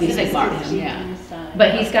it might be Specific specific marks, to him. yeah.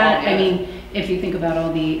 But he's got, I mean, if you think about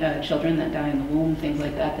all the children that die in the womb, things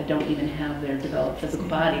like that, that don't even have their developed physical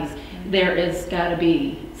bodies, there is gotta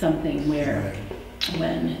be something where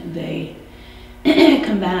when they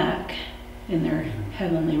come back in their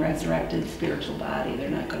heavenly resurrected spiritual body, they're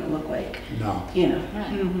not gonna look like, No. you know.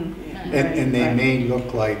 Right. Mhm. And they may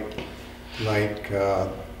look like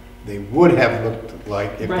they would have looked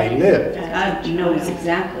like if they Right. lived, God knows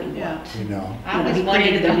exactly Yeah. what. you know. I always He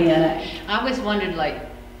created wondered, their DNA. I always wondered, like,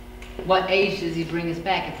 what age does he bring us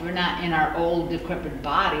back if we're not in our old decrepit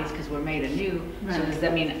bodies because we're made anew? So Right. does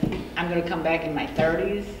that mean I'm going to come back in my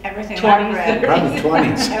 30s? Everything I've 20s, read. 30s? Probably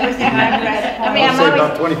 20s. Everything I've read. I mean, I'll I'm say always-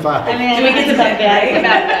 about 25. I mean, Do we get to I come back think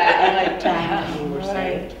about that? at the time we were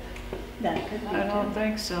saved. That could be. I don't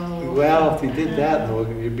think so. Well, if they did that, though,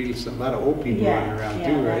 there'd be a lot of old people Yeah, running around yeah,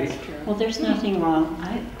 too, right? that's true. Well, there's nothing wrong.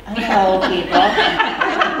 I know old people.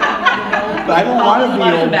 But I don't want to be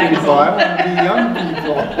Welcome old back. people, I want to be young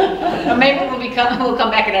people. Or maybe we'll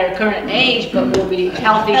come back at our current age, but we'll be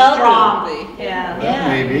healthy, Healthy. strong. Yeah. Yeah.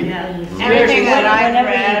 Maybe. Yeah. Everything that I've Whenever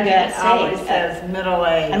you read got always saved. says middle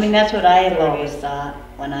age. I mean, that's what I have always thought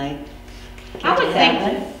when I I would came to think,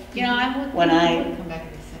 heaven. you know, I would When think I- we would come back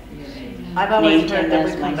at the same age. I've always named heard him that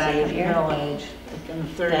we as come my back in savior. middle age, in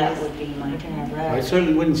the 30s. That would be my Everything I've I read.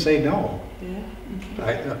 certainly wouldn't say no.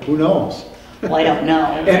 Who knows? Well, I don't know.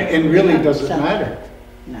 And really, does it So- matter?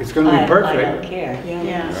 It's going to be I don't perfect, care.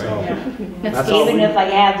 Yeah. so. Yeah. That's all Even we- if I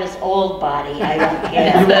have this old body, I don't It's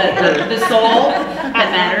care. the soul that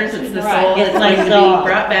matters. It's the soul It's that's my going to soul. be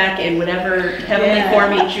brought back in whatever heavenly Yeah.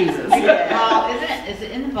 form he chooses. Well, is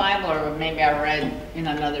it in the Bible, or maybe I read in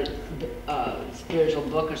another spiritual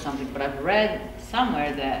book or something, but I've read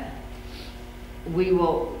somewhere that we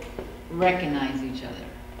will recognize each other.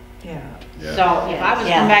 Yeah. Yeah. So if I was to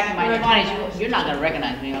Yeah. come back in my 20s, you're not going to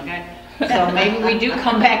recognize me, okay? So maybe we do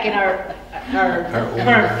come back in our old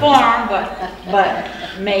current form, but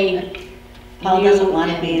made Paul new doesn't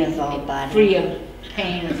want to and be in his old body. free of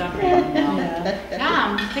pain and suffering. No,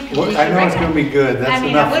 I'm thinking we Well, should I know it's going to be good, I that's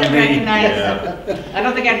mean, I enough for wouldn't me. recognize, Yeah. I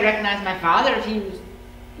don't think I'd recognize my father if he was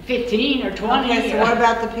 15 or 20. Okay, so what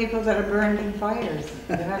about the people that are burned in fires?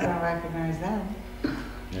 You're not gonna recognize them.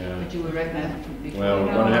 Yeah. But you would recognize him from before. Well,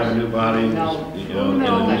 we're gonna have a new body, No. you know, in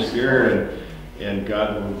a new spirit, and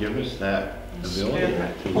God will give us that ability.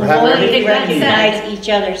 We're having- Well, it Recognize each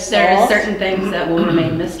other's There are souls. certain things that will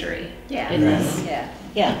remain mystery Yeah. in this, Yeah,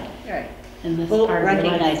 Yeah, right, in this we'll part of your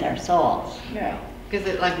recognize life. our souls. right. Because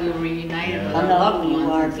it, like we were reunited with I our know loved who you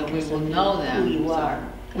are, ones, and so we will know them. Who you So are.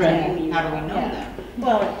 Right. Who you How do we are. know Yeah. them?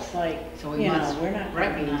 Well, it's like, So we you know, must we're not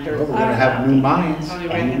recognize. Well, we're gonna have new minds. So we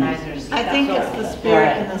recognize their I think it's the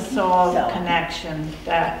spirit and the soul So. connection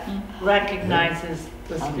that recognizes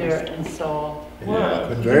the spirit and soul. Yeah.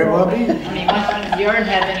 Could very well be. I mean, once you're in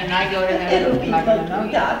heaven and I go to heaven, I'm not gonna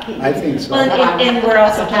know you. I think so. Well, and we're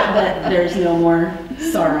also told that there's no more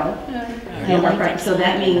sorrow, no more crying. So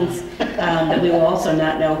that means that we will also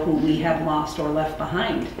not know who we have lost or left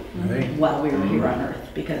behind Right. while we were here on earth,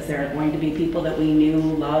 because there are going to be people that we knew,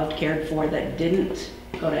 loved, cared for that didn't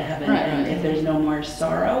go to heaven. Right, And right. if there's no more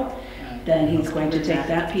sorrow, then he's going to take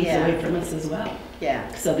that piece Yeah. away from us as well. Yeah.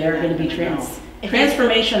 So there are going to be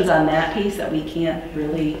transformations on that piece that we can't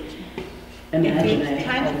really If imagine. you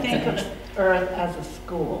kind of think of Earth as a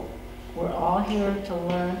school, we're all here to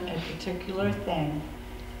learn a particular thing.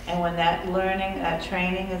 And when that learning, that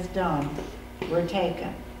training is done, we're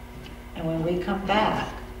taken. And when we come back,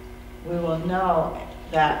 we will know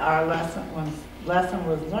that our lesson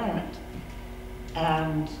was learned.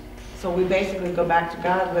 And so we basically go back to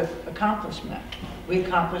God with accomplishment. We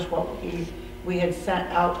accomplished what we had sent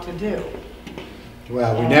out to do.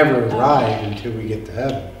 Well, we never arrive until we get to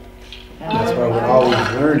heaven. And That's why we're always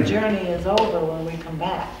The learning. journey is over when we come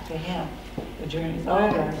back to Him. The journey's over,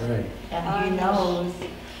 Right. and He knows.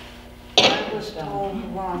 I was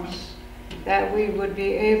told once that we would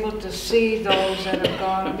be able to see those that have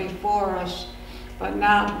gone before us, but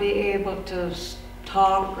not be able to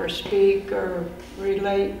talk or speak or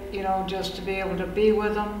relate, you know, just to be able to be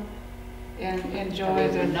with them and enjoy We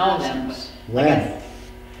their would know them, presence. When? When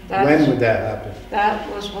That's- would that happen?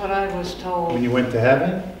 That was what I was When told, you went to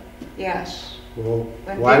heaven? yes. Well,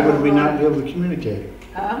 When why people would we go not to- be able to communicate?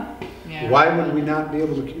 Huh? Yeah. Why would we not be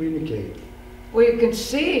able to communicate? Well, you can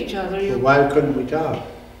see each other, Well, you, why couldn't we talk?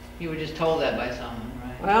 You were just told that by someone,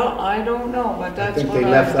 right? well, I don't know, but I that's think what they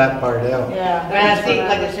left that part out. Yeah. But I that's think, what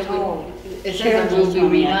like I was said, told. it Sharon says that we'll just be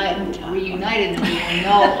told me I couldn't talk. reunited and we will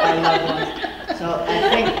know our loved ones. So I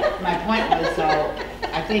think, my point was, so,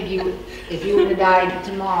 I think if you were to die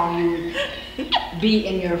tomorrow, you would be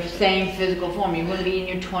in your same physical form. You wouldn't be in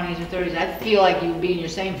your 20s or 30s. I feel like you would be in your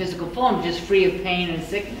same physical form, just free of pain and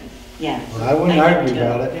sickness. Yeah. Well, I wouldn't do argue too.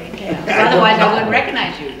 about it. Otherwise, I wouldn't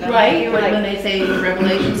recognize you. Right, You're when like they say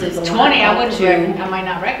Revelations, there's a lot 20, I up wouldn't, to- I might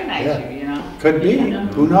not recognize Yeah. you, you know? Could be,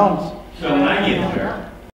 who knows? So when I get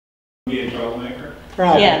there, be a troublemaker?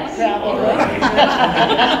 Probably. Yeah,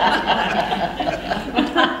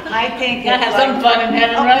 I think Gotta have some fun in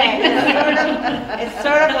heaven, right? It's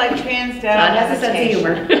sort of like transcendental John has a sense of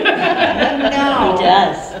meditation. humor. No. He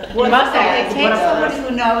does. Well, must have. it takes somebody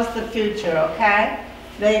who knows the future, okay?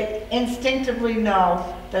 They instinctively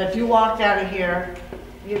know that if you walked out of here,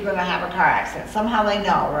 you're gonna have a car accident. Somehow they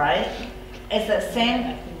know, right? It's that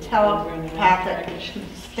same telepathic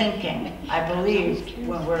thinking, I believe,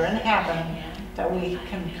 when we're in heaven, that we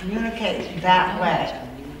can communicate that way.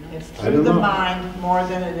 It's I through don't the know. mind more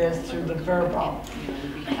than it is through the verbal.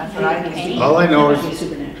 That's what I think. All I know is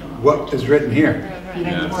Supernatural. what is written here.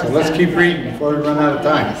 Yeah. So let's keep reading before we run out of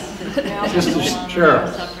time. Sister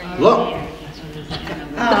Cheryl, look.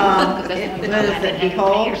 What is it,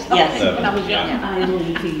 behold? Yes. Yeah. I will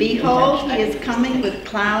be- Behold, he is coming with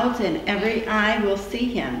clouds, and every eye will see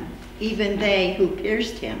him, even they who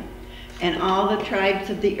pierced him. And all the tribes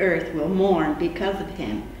of the earth will mourn because of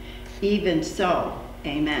him. Even so,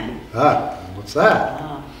 amen. Ah, what's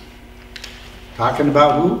that? Talking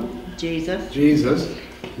about who? Jesus, Jesus.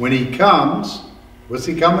 When he comes, what's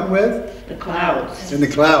he coming with? The clouds. In the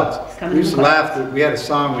clouds. coming We used in to the laugh, that we had a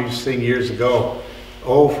song we used to sing years ago.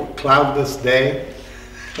 Oh, for cloudless day.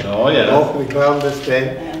 Oh, yeah. Oh, for the cloudless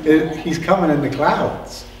day. He's coming in the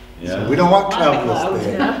clouds. So Yeah. we don't want cloudless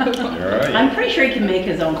day. You're right. I'm pretty sure he can make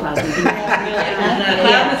his own clouds. He can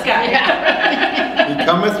cloud in the sky. He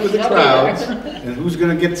cometh with the clouds, and who's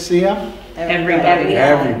gonna get to see him? Everybody.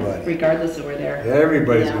 Everybody. Regardless of where they're.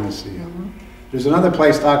 Everybody's Yeah. gonna see him. There's another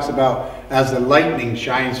place talks about, as the lightning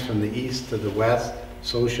shines from the east to the west,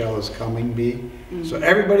 so shall his coming be. So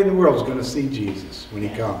everybody in the world is gonna see Jesus when he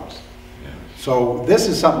comes. So this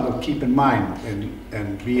is something to keep in mind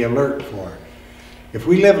and be alert for. If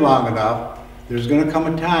we live long enough, there's gonna come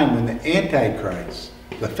a time when the Antichrist,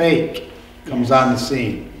 the fake, comes on the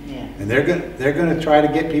scene. yeah. And they're gonna try to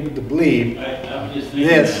get people to believe I'm just thinking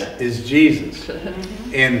this that. is Jesus.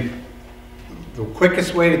 And the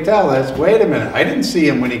quickest way to tell is, wait a minute, I didn't see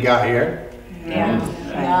him when he got here. Yeah.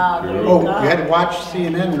 No, there you Oh, go. you had to watch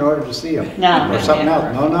CNN in order to see him? No. Or something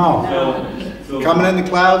else? No. So Coming in the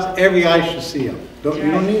clouds, every eye should see him. You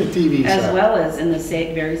don't need a TV As set. well as in the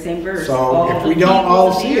very same verse. So all if the we don't peoples all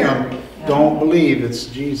of the see earth. him, don't believe it's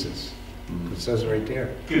Jesus. It says right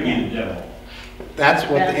there. could be the devil. That's what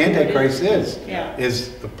the That's what it Antichrist is. Yeah.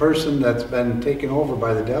 Is a person that's been taken over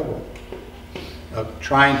by the devil, of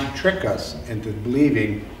trying to trick us into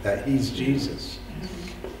believing that he's Jesus.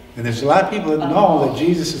 And there's a lot of people that know that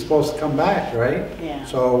Jesus is supposed to come back, right? Yeah.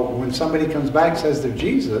 So when somebody comes back and says they're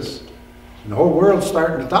Jesus, and the whole world's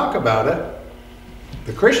starting to talk about it,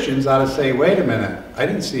 the Christians ought to say, wait a minute, I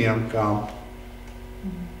didn't see him come.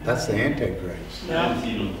 That's the Antichrist. I haven't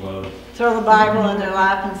seen them close. Throw the Bible in their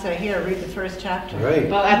lap and say, here, read the first chapter. Right.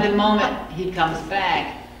 Well, at the moment he comes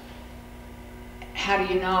back, how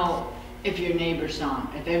do you know if your neighbor saw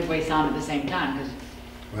him, if everybody saw him at the same time? 'Cause,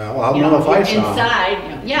 Well, I'll you know if I you're saw him.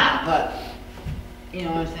 inside, yeah, but, you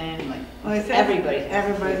know what I'm saying? Like, Well, he said everybody's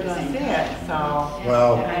everybody's at the gonna same see time. it, so.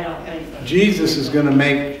 Well, I don't think. Jesus is going to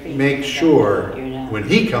make sure You're not- when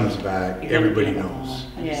he comes back, you're gonna everybody get knows.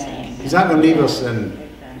 along. I'm saying He's that. not going to leave us in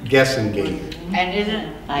guessing game. And isn't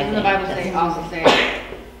I the think Bible that's- say, also say,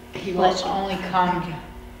 he will only come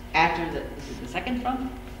after the, is it the second trump?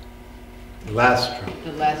 The last trump.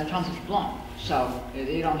 The last trump is blown. So if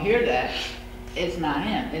you don't hear that, it's not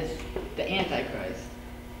him, it's the Antichrist.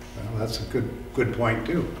 Well, that's a good point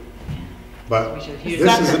too. But We should hear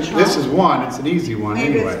this that. is one. It's an easy one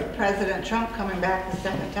Maybe anyway. it's President Trump coming back the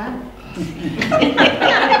second time.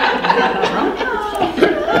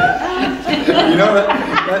 You know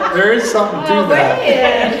that there is something to that.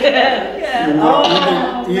 You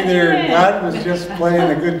know, either God was just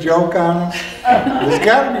playing a good joke on us. There's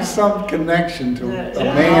got to be some connection to a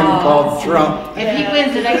man called Trump If he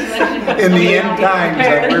wins the next election. in the end times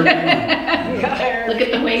that we're in. Look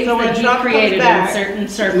at the ways So when that he Trump comes created in back- certain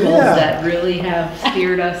circles Yeah. that really have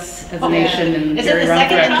steered us as a nation in Is it very the wrong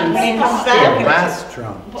second Trump? directions. When he comes The back, last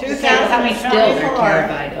Trump. Still, they're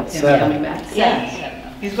terrified of him Seven. coming back. Yes.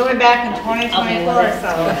 he's going back in 2024,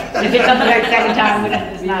 so. If it comes back second time,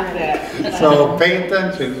 it's not that. So pay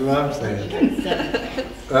attention is what I'm saying.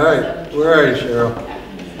 All right, where are you, Cheryl?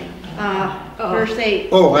 Verse 8.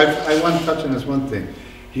 Oh, I want to touch on this one thing.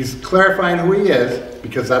 He's clarifying who he is,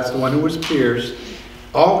 because that's the one who was pierced.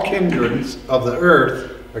 All kindreds of the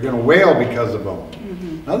earth are going to wail because of him.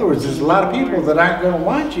 In other words, there's a lot of people that aren't going to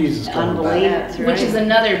want Jesus coming back. Which is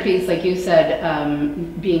another piece, like you said,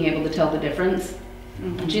 being able to tell the difference.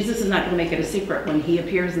 Jesus is not going to make it a secret when he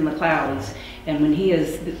appears in the clouds, and when he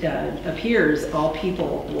appears, all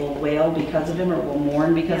people will wail because of him or will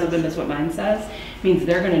mourn because of him, is what mine says. Means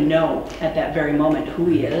they're going to know at that very moment who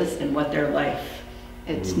he is and what their life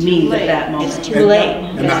means at that moment. It's too late.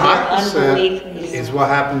 And the Because their opposite unbelief is what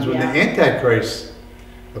happens when the Antichrist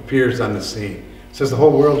appears on the scene. It says the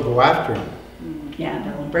whole world will go after him. Yeah,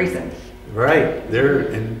 they'll embrace him. Right, they're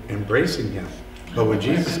embracing him. But when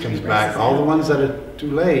Jesus comes back, all the ones that are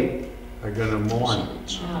too late are going to mourn.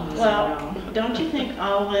 Well, don't you think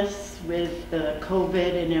all this with the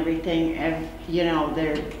COVID and everything, you know,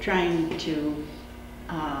 they're trying to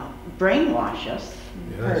brainwash us.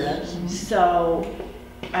 Yes. So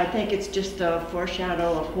I think it's just a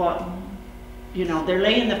foreshadow of what, you know, they're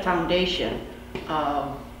laying the foundation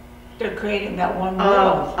of They're creating that one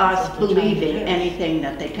world. us That's what they're trying to believing do. anything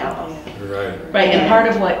that they tell us. Right. Right, and part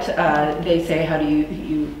of what they say, how do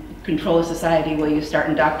you control a society? Well, you start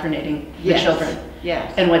indoctrinating the Yes. children.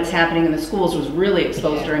 Yes. And what's happening in the schools was really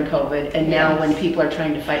exposed during COVID, and now when people are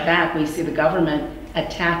trying to fight back, we see the government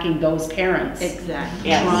attacking those parents. Exactly.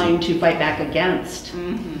 Yes. Trying to fight back against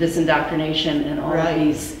this indoctrination and all of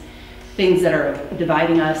these things that are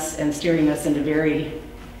dividing us and steering us into very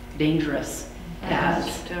dangerous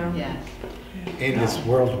paths. Yes. And it's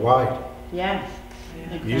worldwide. Yes.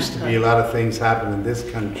 Used to be a lot of things happen in this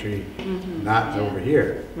country, not over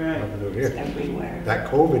here. Right. Happened over here. everywhere. That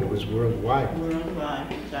COVID was worldwide,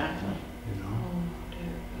 Worldwide, exactly. you know.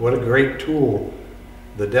 What a great tool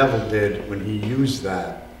the devil did when he used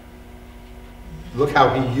that. Look how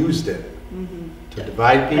he used it to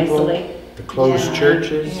divide people, Isolate. to close Yeah.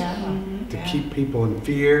 churches, Yeah. to keep people in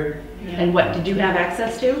fear. And what did you have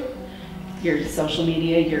access to? Your social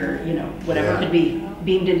media, your, whatever Yeah. could be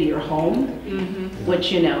beamed into your home,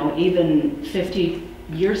 which, even 50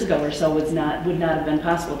 years ago or so would not have been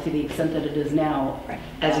possible to the extent that it is now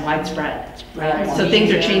as widespread. So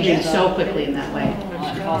things are changing so quickly in that way.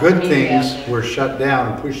 Good things were shut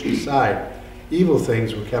down and pushed aside. Evil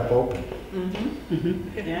things were kept open.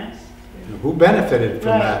 Yes. Who benefited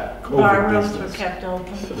from that COVID Barrooms were business? kept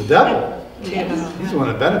open. The devil. Yeah. He's the one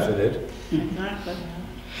that benefited, Exactly.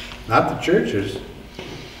 not the churches.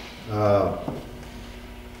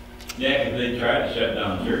 Yeah, 'cause they tried to shut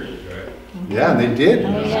down churches, right? Yeah, they did.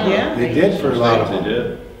 Oh, yeah. Yeah. They did for a lot of They them.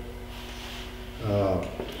 did.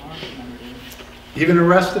 Even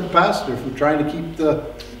arrested a pastor for trying to keep the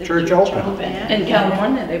church open. In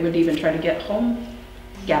California, they would even try to get home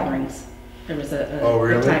gatherings. There was a Oh,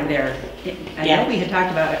 really? time there. I Yeah. know we had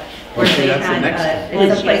talked about it. Where Okay, they that's the had, next one.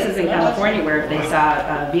 in some places in California where if they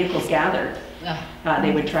saw vehicles gathered, Ugh.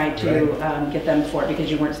 they would try to get them for it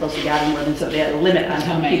because you weren't supposed to gather more than, so they had a limit on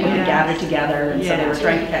how many people could Yeah. gather together, and so they were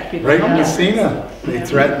trying to catch people. Right in home gatherings. Messina, they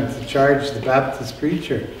threatened to charge the Baptist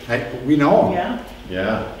preacher. We know him. Yeah.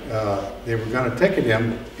 Yeah. They were gonna ticket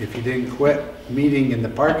him if he didn't quit meeting in the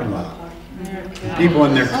parking lot. People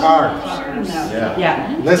in their cars, Yeah.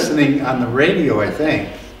 Yeah. listening on the radio, I think.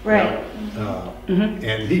 Right. Mhm.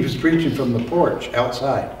 And he was preaching from the porch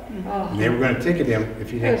outside. And they were gonna ticket him if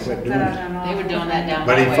he didn't quit doing it. They were doing that down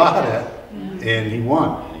But he my way. fought it, and he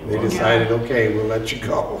won. They decided, okay, we'll let you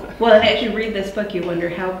go. Well, and as you read this book, you wonder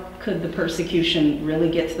how could the persecution really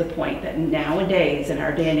get to the point that nowadays, in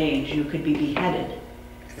our day and age, you could be beheaded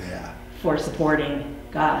Yeah. for supporting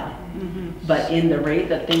God. But in the rate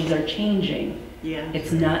that things are changing, Yeah.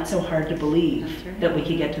 it's not so hard to believe that we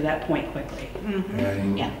could get to that point quickly.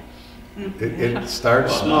 And Yeah. it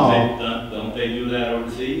starts Well, small. Don't they do that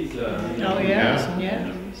overseas? You know, Oh, yeah, yeah.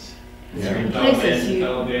 Yeah. Certain places you,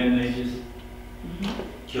 Taliban, they just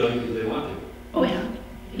kill you because they want to. oh yeah,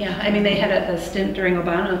 yeah. I mean, they had a stint during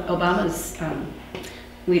Obama's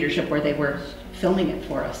leadership where they were filming it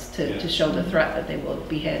for us to show the threat that they will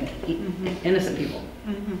behead innocent people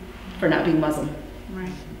for not being Muslim. Right.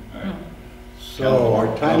 All right. So our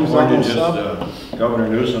time's California almost just, up. Governor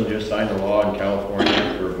Newsom just signed a law in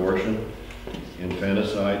California for abortion,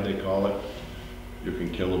 infanticide they call it. You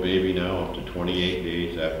can kill a baby now up to 28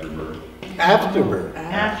 days after birth. Afterbirth.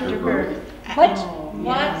 After birth. What?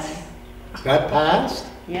 What? That passed?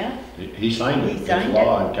 Yeah. He signed it, He it's signed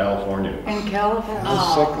law in California. In California.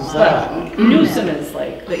 How sick is that? But Newsom is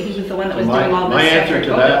like, but he was the one that was doing all this. My stuff answer for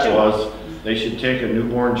to COVID that too. was, they should take a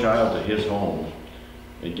newborn child to his home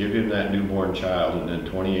and give him that newborn child, and then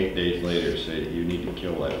 28 days later say, you need to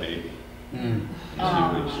kill that baby. And see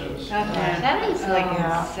what he says. That is like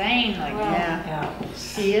Yeah. insane, like, Yeah.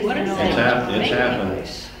 He is. What is no- that? It's happened.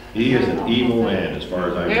 He is an evil man as far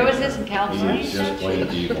as I know. Where was this, in California? He is just plain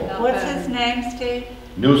evil. What's his name, Steve?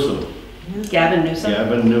 Newsom, Gavin Newsom,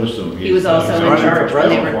 Gavin Newsom. He was also in running charge for when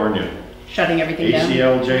they were- California. shutting everything down.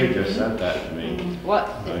 ACLJ just sent that to me. What?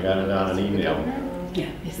 I got it on an email. Yeah,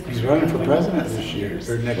 he's the He's governor. running for president this year,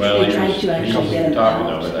 or next Well, year. They tried he's to actually get him talking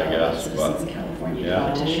out of it, I guess, citizens but- in California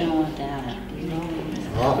yeah. We petition. don't want that.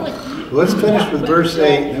 Well, let's finish with verse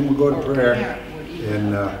 8, then we'll go to prayer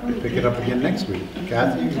and pick it up again next week.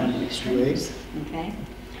 Kathy, you want to do 8? Okay.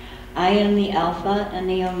 I am the Alpha and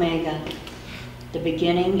the Omega, the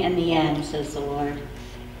beginning and the end, says the Lord,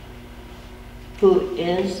 who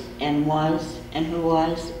is and was and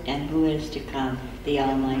who is to come, the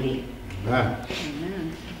Almighty. Amen.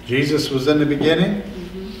 Jesus was in the beginning.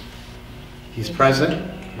 He's present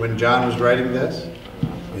when John was writing this,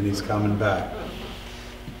 and he's coming back.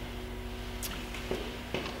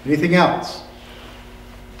 Anything else?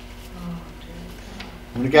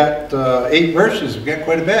 We got 8 verses. We got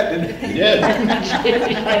quite a bit, didn't we? He did.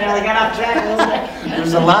 Yeah, we got off track a little bit.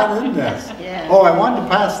 There's a lot in this. Yeah. Oh, I wanted to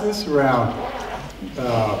pass this around.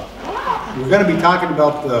 We're going to be talking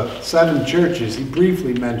about the 7 churches. He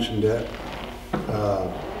briefly mentioned it,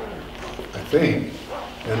 I think,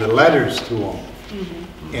 and the letters to them.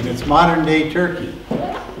 And it's modern day Turkey.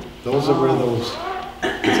 Those are where those,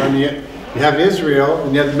 it's on the, you have Israel,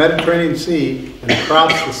 and you have the Mediterranean Sea, and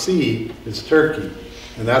across the sea is Turkey.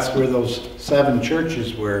 And that's where those 7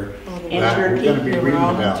 churches were that we're Turkey? going to be They were reading all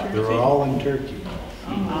in about. They were Turkey? all in Turkey.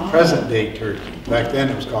 Present day Turkey. Back then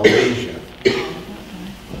it was called Asia. I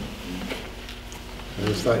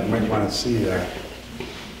just thought you might want to see that.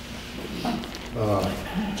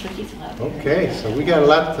 Turkey's allowed. Okay, so we got a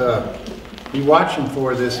lot to be watching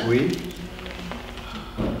for this week.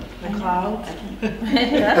 The clouds?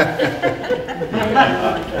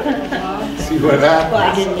 See what Well, I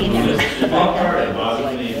happens. didn't need The it. one part that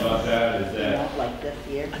bothers me about that is that Like this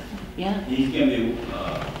year. Yeah. he's gonna be,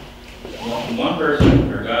 one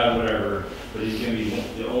person, or God, whatever, but he's gonna be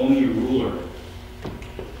the only ruler.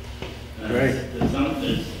 And Right. I don't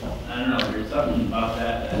know, there's something about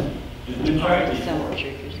that has been tried Some before.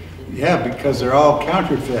 churches. Yeah, because they're all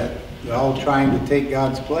counterfeit. They're all trying to take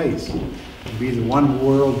God's place, to be the one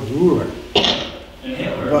world ruler. And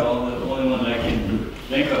Hitler is But- the only one I can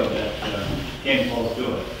think of that came close to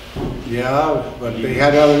it. Yeah, but they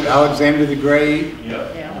had other, Alexander the Great,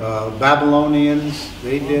 Yep. Babylonians,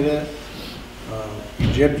 they did it.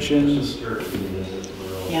 Egyptians.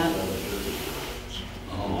 Yeah.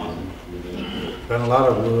 Been a lot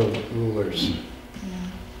of world rulers.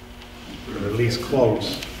 Or at least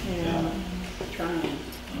close. Yeah. Trying.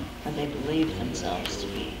 Or they believe themselves to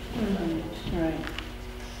be. Right.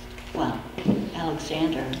 Well,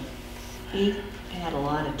 Alexander, he had a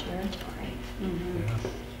lot of territory.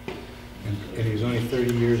 Yeah. And he's only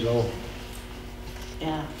 30 years old.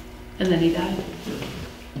 Yeah. And then he died.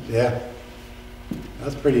 Yeah.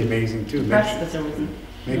 That's pretty amazing too. Perhaps because there wasn't.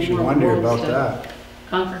 Makes no you more wonder worlds about to that.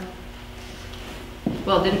 Conquer.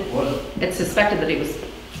 Well, it's suspected that he was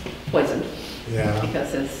poisoned Yeah.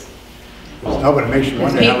 because his. No, but it makes you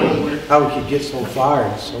His wonder people were- how he could get so far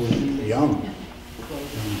and so young.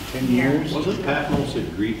 In 10 years? Wasn't Patmos a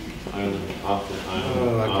Greek island off the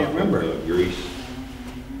island? I can't off of, remember. Greece.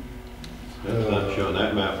 That's not showing,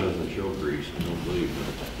 that map doesn't show Greece, I don't believe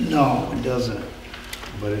that. No, it doesn't.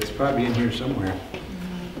 But it's probably in here somewhere.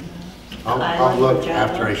 I'll Island look of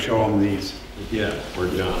Java. after I show them these. Yeah, or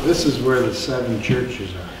John. This is where the 7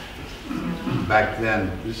 churches are. Back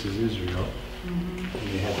then, this is Israel. And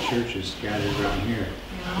they had churches scattered around here.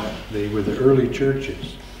 They were the early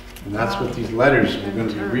churches. And that's what these letters we're going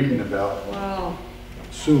to be reading about Wow.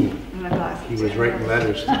 soon. And the glasses. He was writing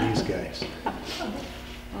letters to these guys.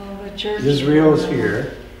 Oh, the church. Israel is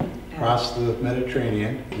here, across the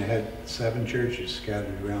Mediterranean, and it had 7 churches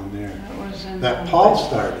scattered around there. That was in. That Paul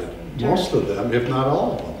started, most of them, if not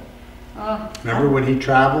all of them. Oh, Remember when he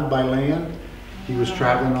traveled by land? He was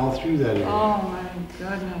traveling all through that area. oh my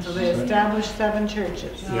goodness. So they established 7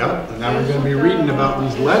 churches. Yep, and now we're going to be reading about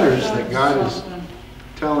these letters that God is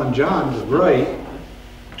telling John to write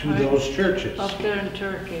to those churches. Up there in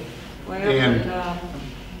Turkey, way up And- the top,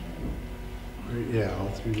 Yeah, all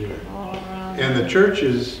through there. all around. And the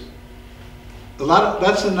churches,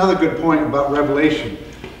 that's another good point about Revelation.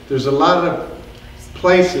 There's a lot of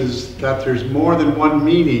places that there's more than one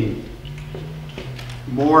meaning,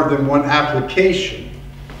 more than one application.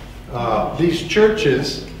 These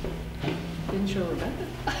churches, Didn't show Rebecca?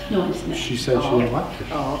 No, it's not. she said she didn't want to.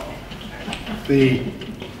 Oh, okay.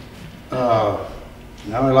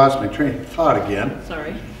 Now I lost my train of thought again.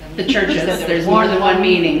 Sorry. The churches, there's more than one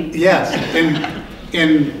meaning. Yes,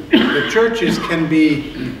 and the churches can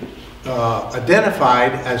be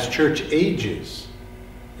identified as church ages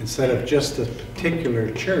instead of just a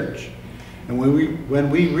particular church. And when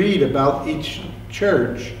we read about each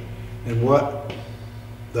church and what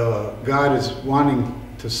God is wanting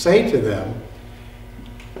to say to them,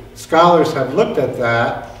 scholars have looked at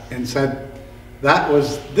that and said, that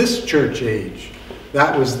was this church age,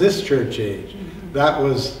 that was this church age, that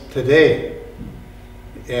was today.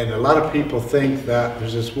 And a lot of people think that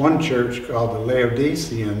there's this one church called the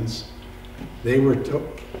Laodiceans. They were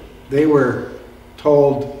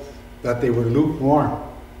told that they were lukewarm.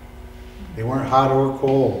 They weren't hot or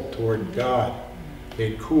cold toward God.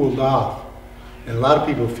 They had cooled off. And a lot of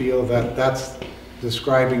people feel that that's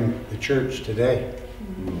describing the church today,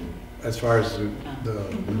 as far as the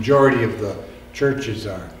majority of the churches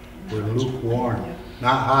are. We're lukewarm,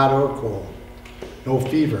 not hot or cold. No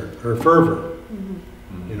fever or fervor.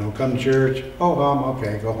 You know, come to church, oh,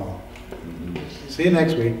 okay, go home. See you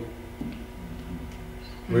next week.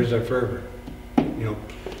 Where's our fervor? You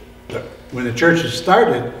know, when the churches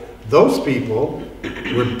started, those people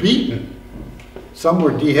were beaten. Some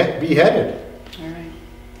were beheaded. All right.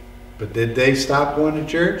 But did they stop going to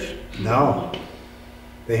church? No.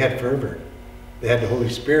 They had fervor. They had the Holy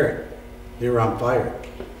Spirit. They were on fire.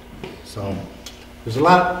 So there's a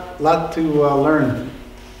lot to learn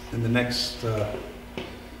in the next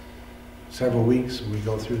several weeks when we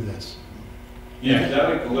go through this. Yeah, 'cause I'd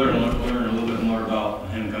like to learn a little bit more about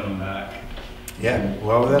him coming back. Yeah,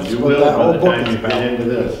 well, that's You what will that whole by the book time is you get about. into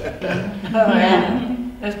this. Oh, yeah.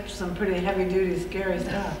 That's some pretty heavy-duty, scary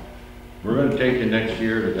stuff. We're gonna take you next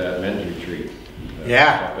year to that men's retreat.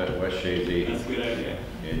 Yeah. Up at West Shazy, That's a good idea.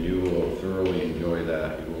 and you will thoroughly enjoy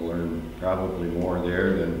that. You will learn probably more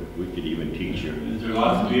there than we could even teach you. Is there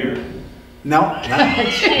lots of beer? No, none of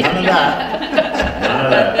that. None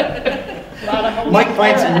of that. Might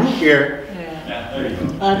find some root beer. Yeah, there you go.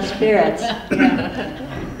 A lot of spirits.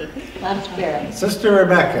 A lot of spirits. Sister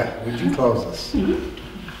Rebecca, would you close us?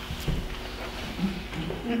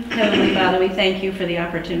 Heavenly Father, we thank you for the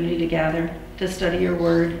opportunity to gather, to study your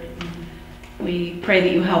word. We pray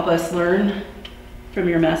that you help us learn from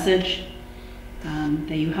your message,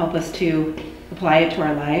 that you help us to apply it to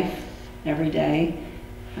our life every day.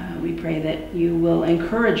 We pray that you will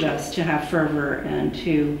encourage us to have fervor and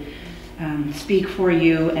to speak for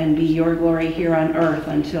you and be your glory here on earth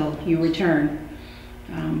until you return.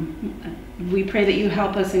 We pray that you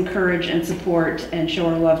help us encourage and support and show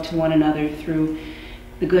our love to one another through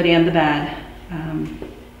the good and the bad.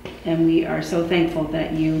 And we are so thankful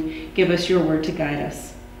that you give us your word to guide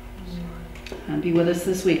us. Be with us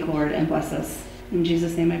this week, Lord, and bless us. In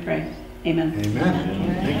Jesus' name I pray. Amen.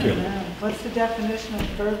 Amen. Thank you. What's the definition of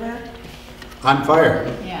fervor? On fire,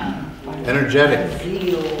 Yeah. energetic,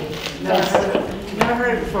 Never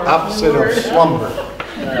heard it before. opposite of slumber.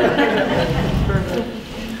 Fervor.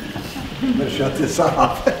 Better shut this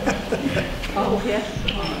off. Oh, yes.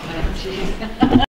 Oh, geez.